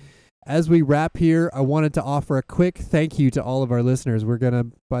listening. As we wrap here, I wanted to offer a quick thank you to all of our listeners. We're going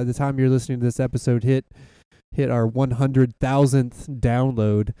to, by the time you're listening to this episode, hit our 100,000th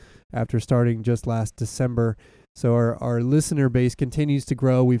download after starting just last December. So our listener base continues to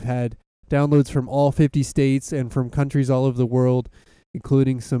grow. We've had downloads from all 50 states and from countries all over the world,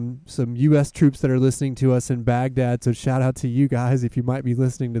 including some U.S. troops that are listening to us in Baghdad. So shout out to you guys if you might be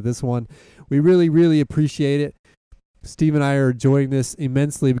listening to this one. We really, really appreciate it. Steve and I are enjoying this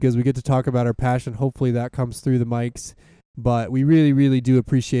immensely because we get to talk about our passion. Hopefully that comes through the mics. But we really, really do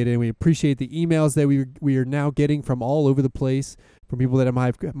appreciate it. And we appreciate the emails that we are now getting from all over the place, from people that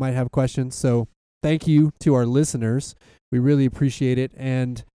might have questions. So thank you to our listeners. We really appreciate it.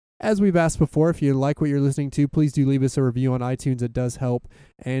 And as we've asked before, if you like what you're listening to, please do leave us a review on iTunes. It does help.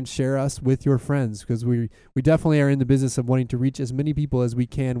 And share us with your friends, because we definitely are in the business of wanting to reach as many people as we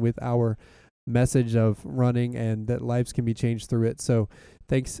can with our message of running, and that lives can be changed through it. So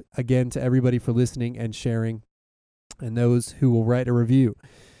thanks again to everybody for listening and sharing, and those who will write a review.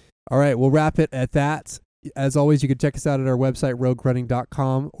 All right, we'll wrap it at that. As always, you can check us out at our website,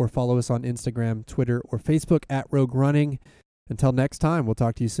 roguerunning.com, or follow us on Instagram, Twitter, or Facebook at Rogue Running. Until next time, we'll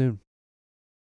talk to you soon.